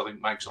Chiefs, which I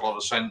think makes a lot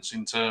of sense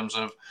in terms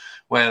of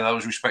where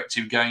those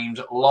respective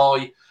games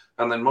lie.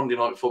 And then Monday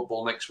Night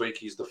Football next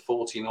week is the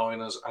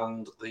 49ers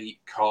and the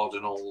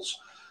Cardinals.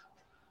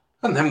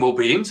 And then we'll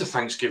be into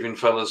Thanksgiving,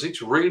 fellas.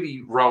 It's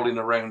really rolling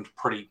around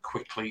pretty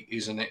quickly,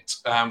 isn't it?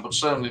 But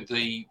certainly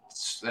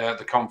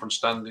the conference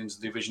standings,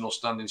 the divisional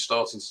standings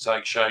starting to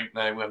take shape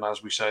now. And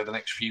as we say, the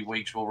next few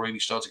weeks, we'll really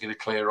start to get a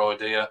clear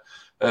idea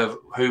of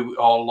who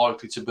are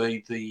likely to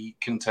be the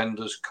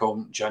contenders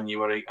come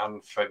January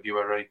and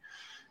February.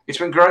 It's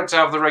been great to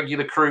have the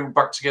regular crew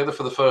back together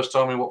for the first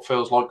time in what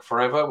feels like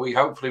forever. We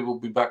hopefully will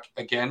be back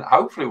again.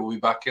 Hopefully we'll be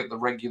back at the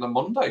regular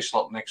Monday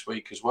slot next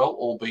week as well,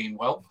 all being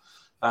well.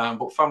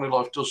 But family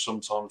life does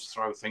sometimes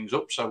throw things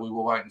up, so we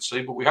will wait and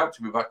see. But we hope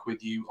to be back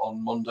with you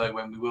on Monday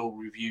when we will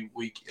review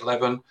Week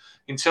 11.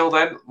 Until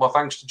then, my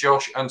thanks to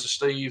Josh and to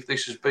Steve.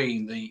 This has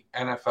been the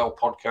NFL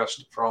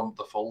podcast from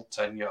the Full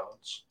 10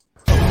 Yards.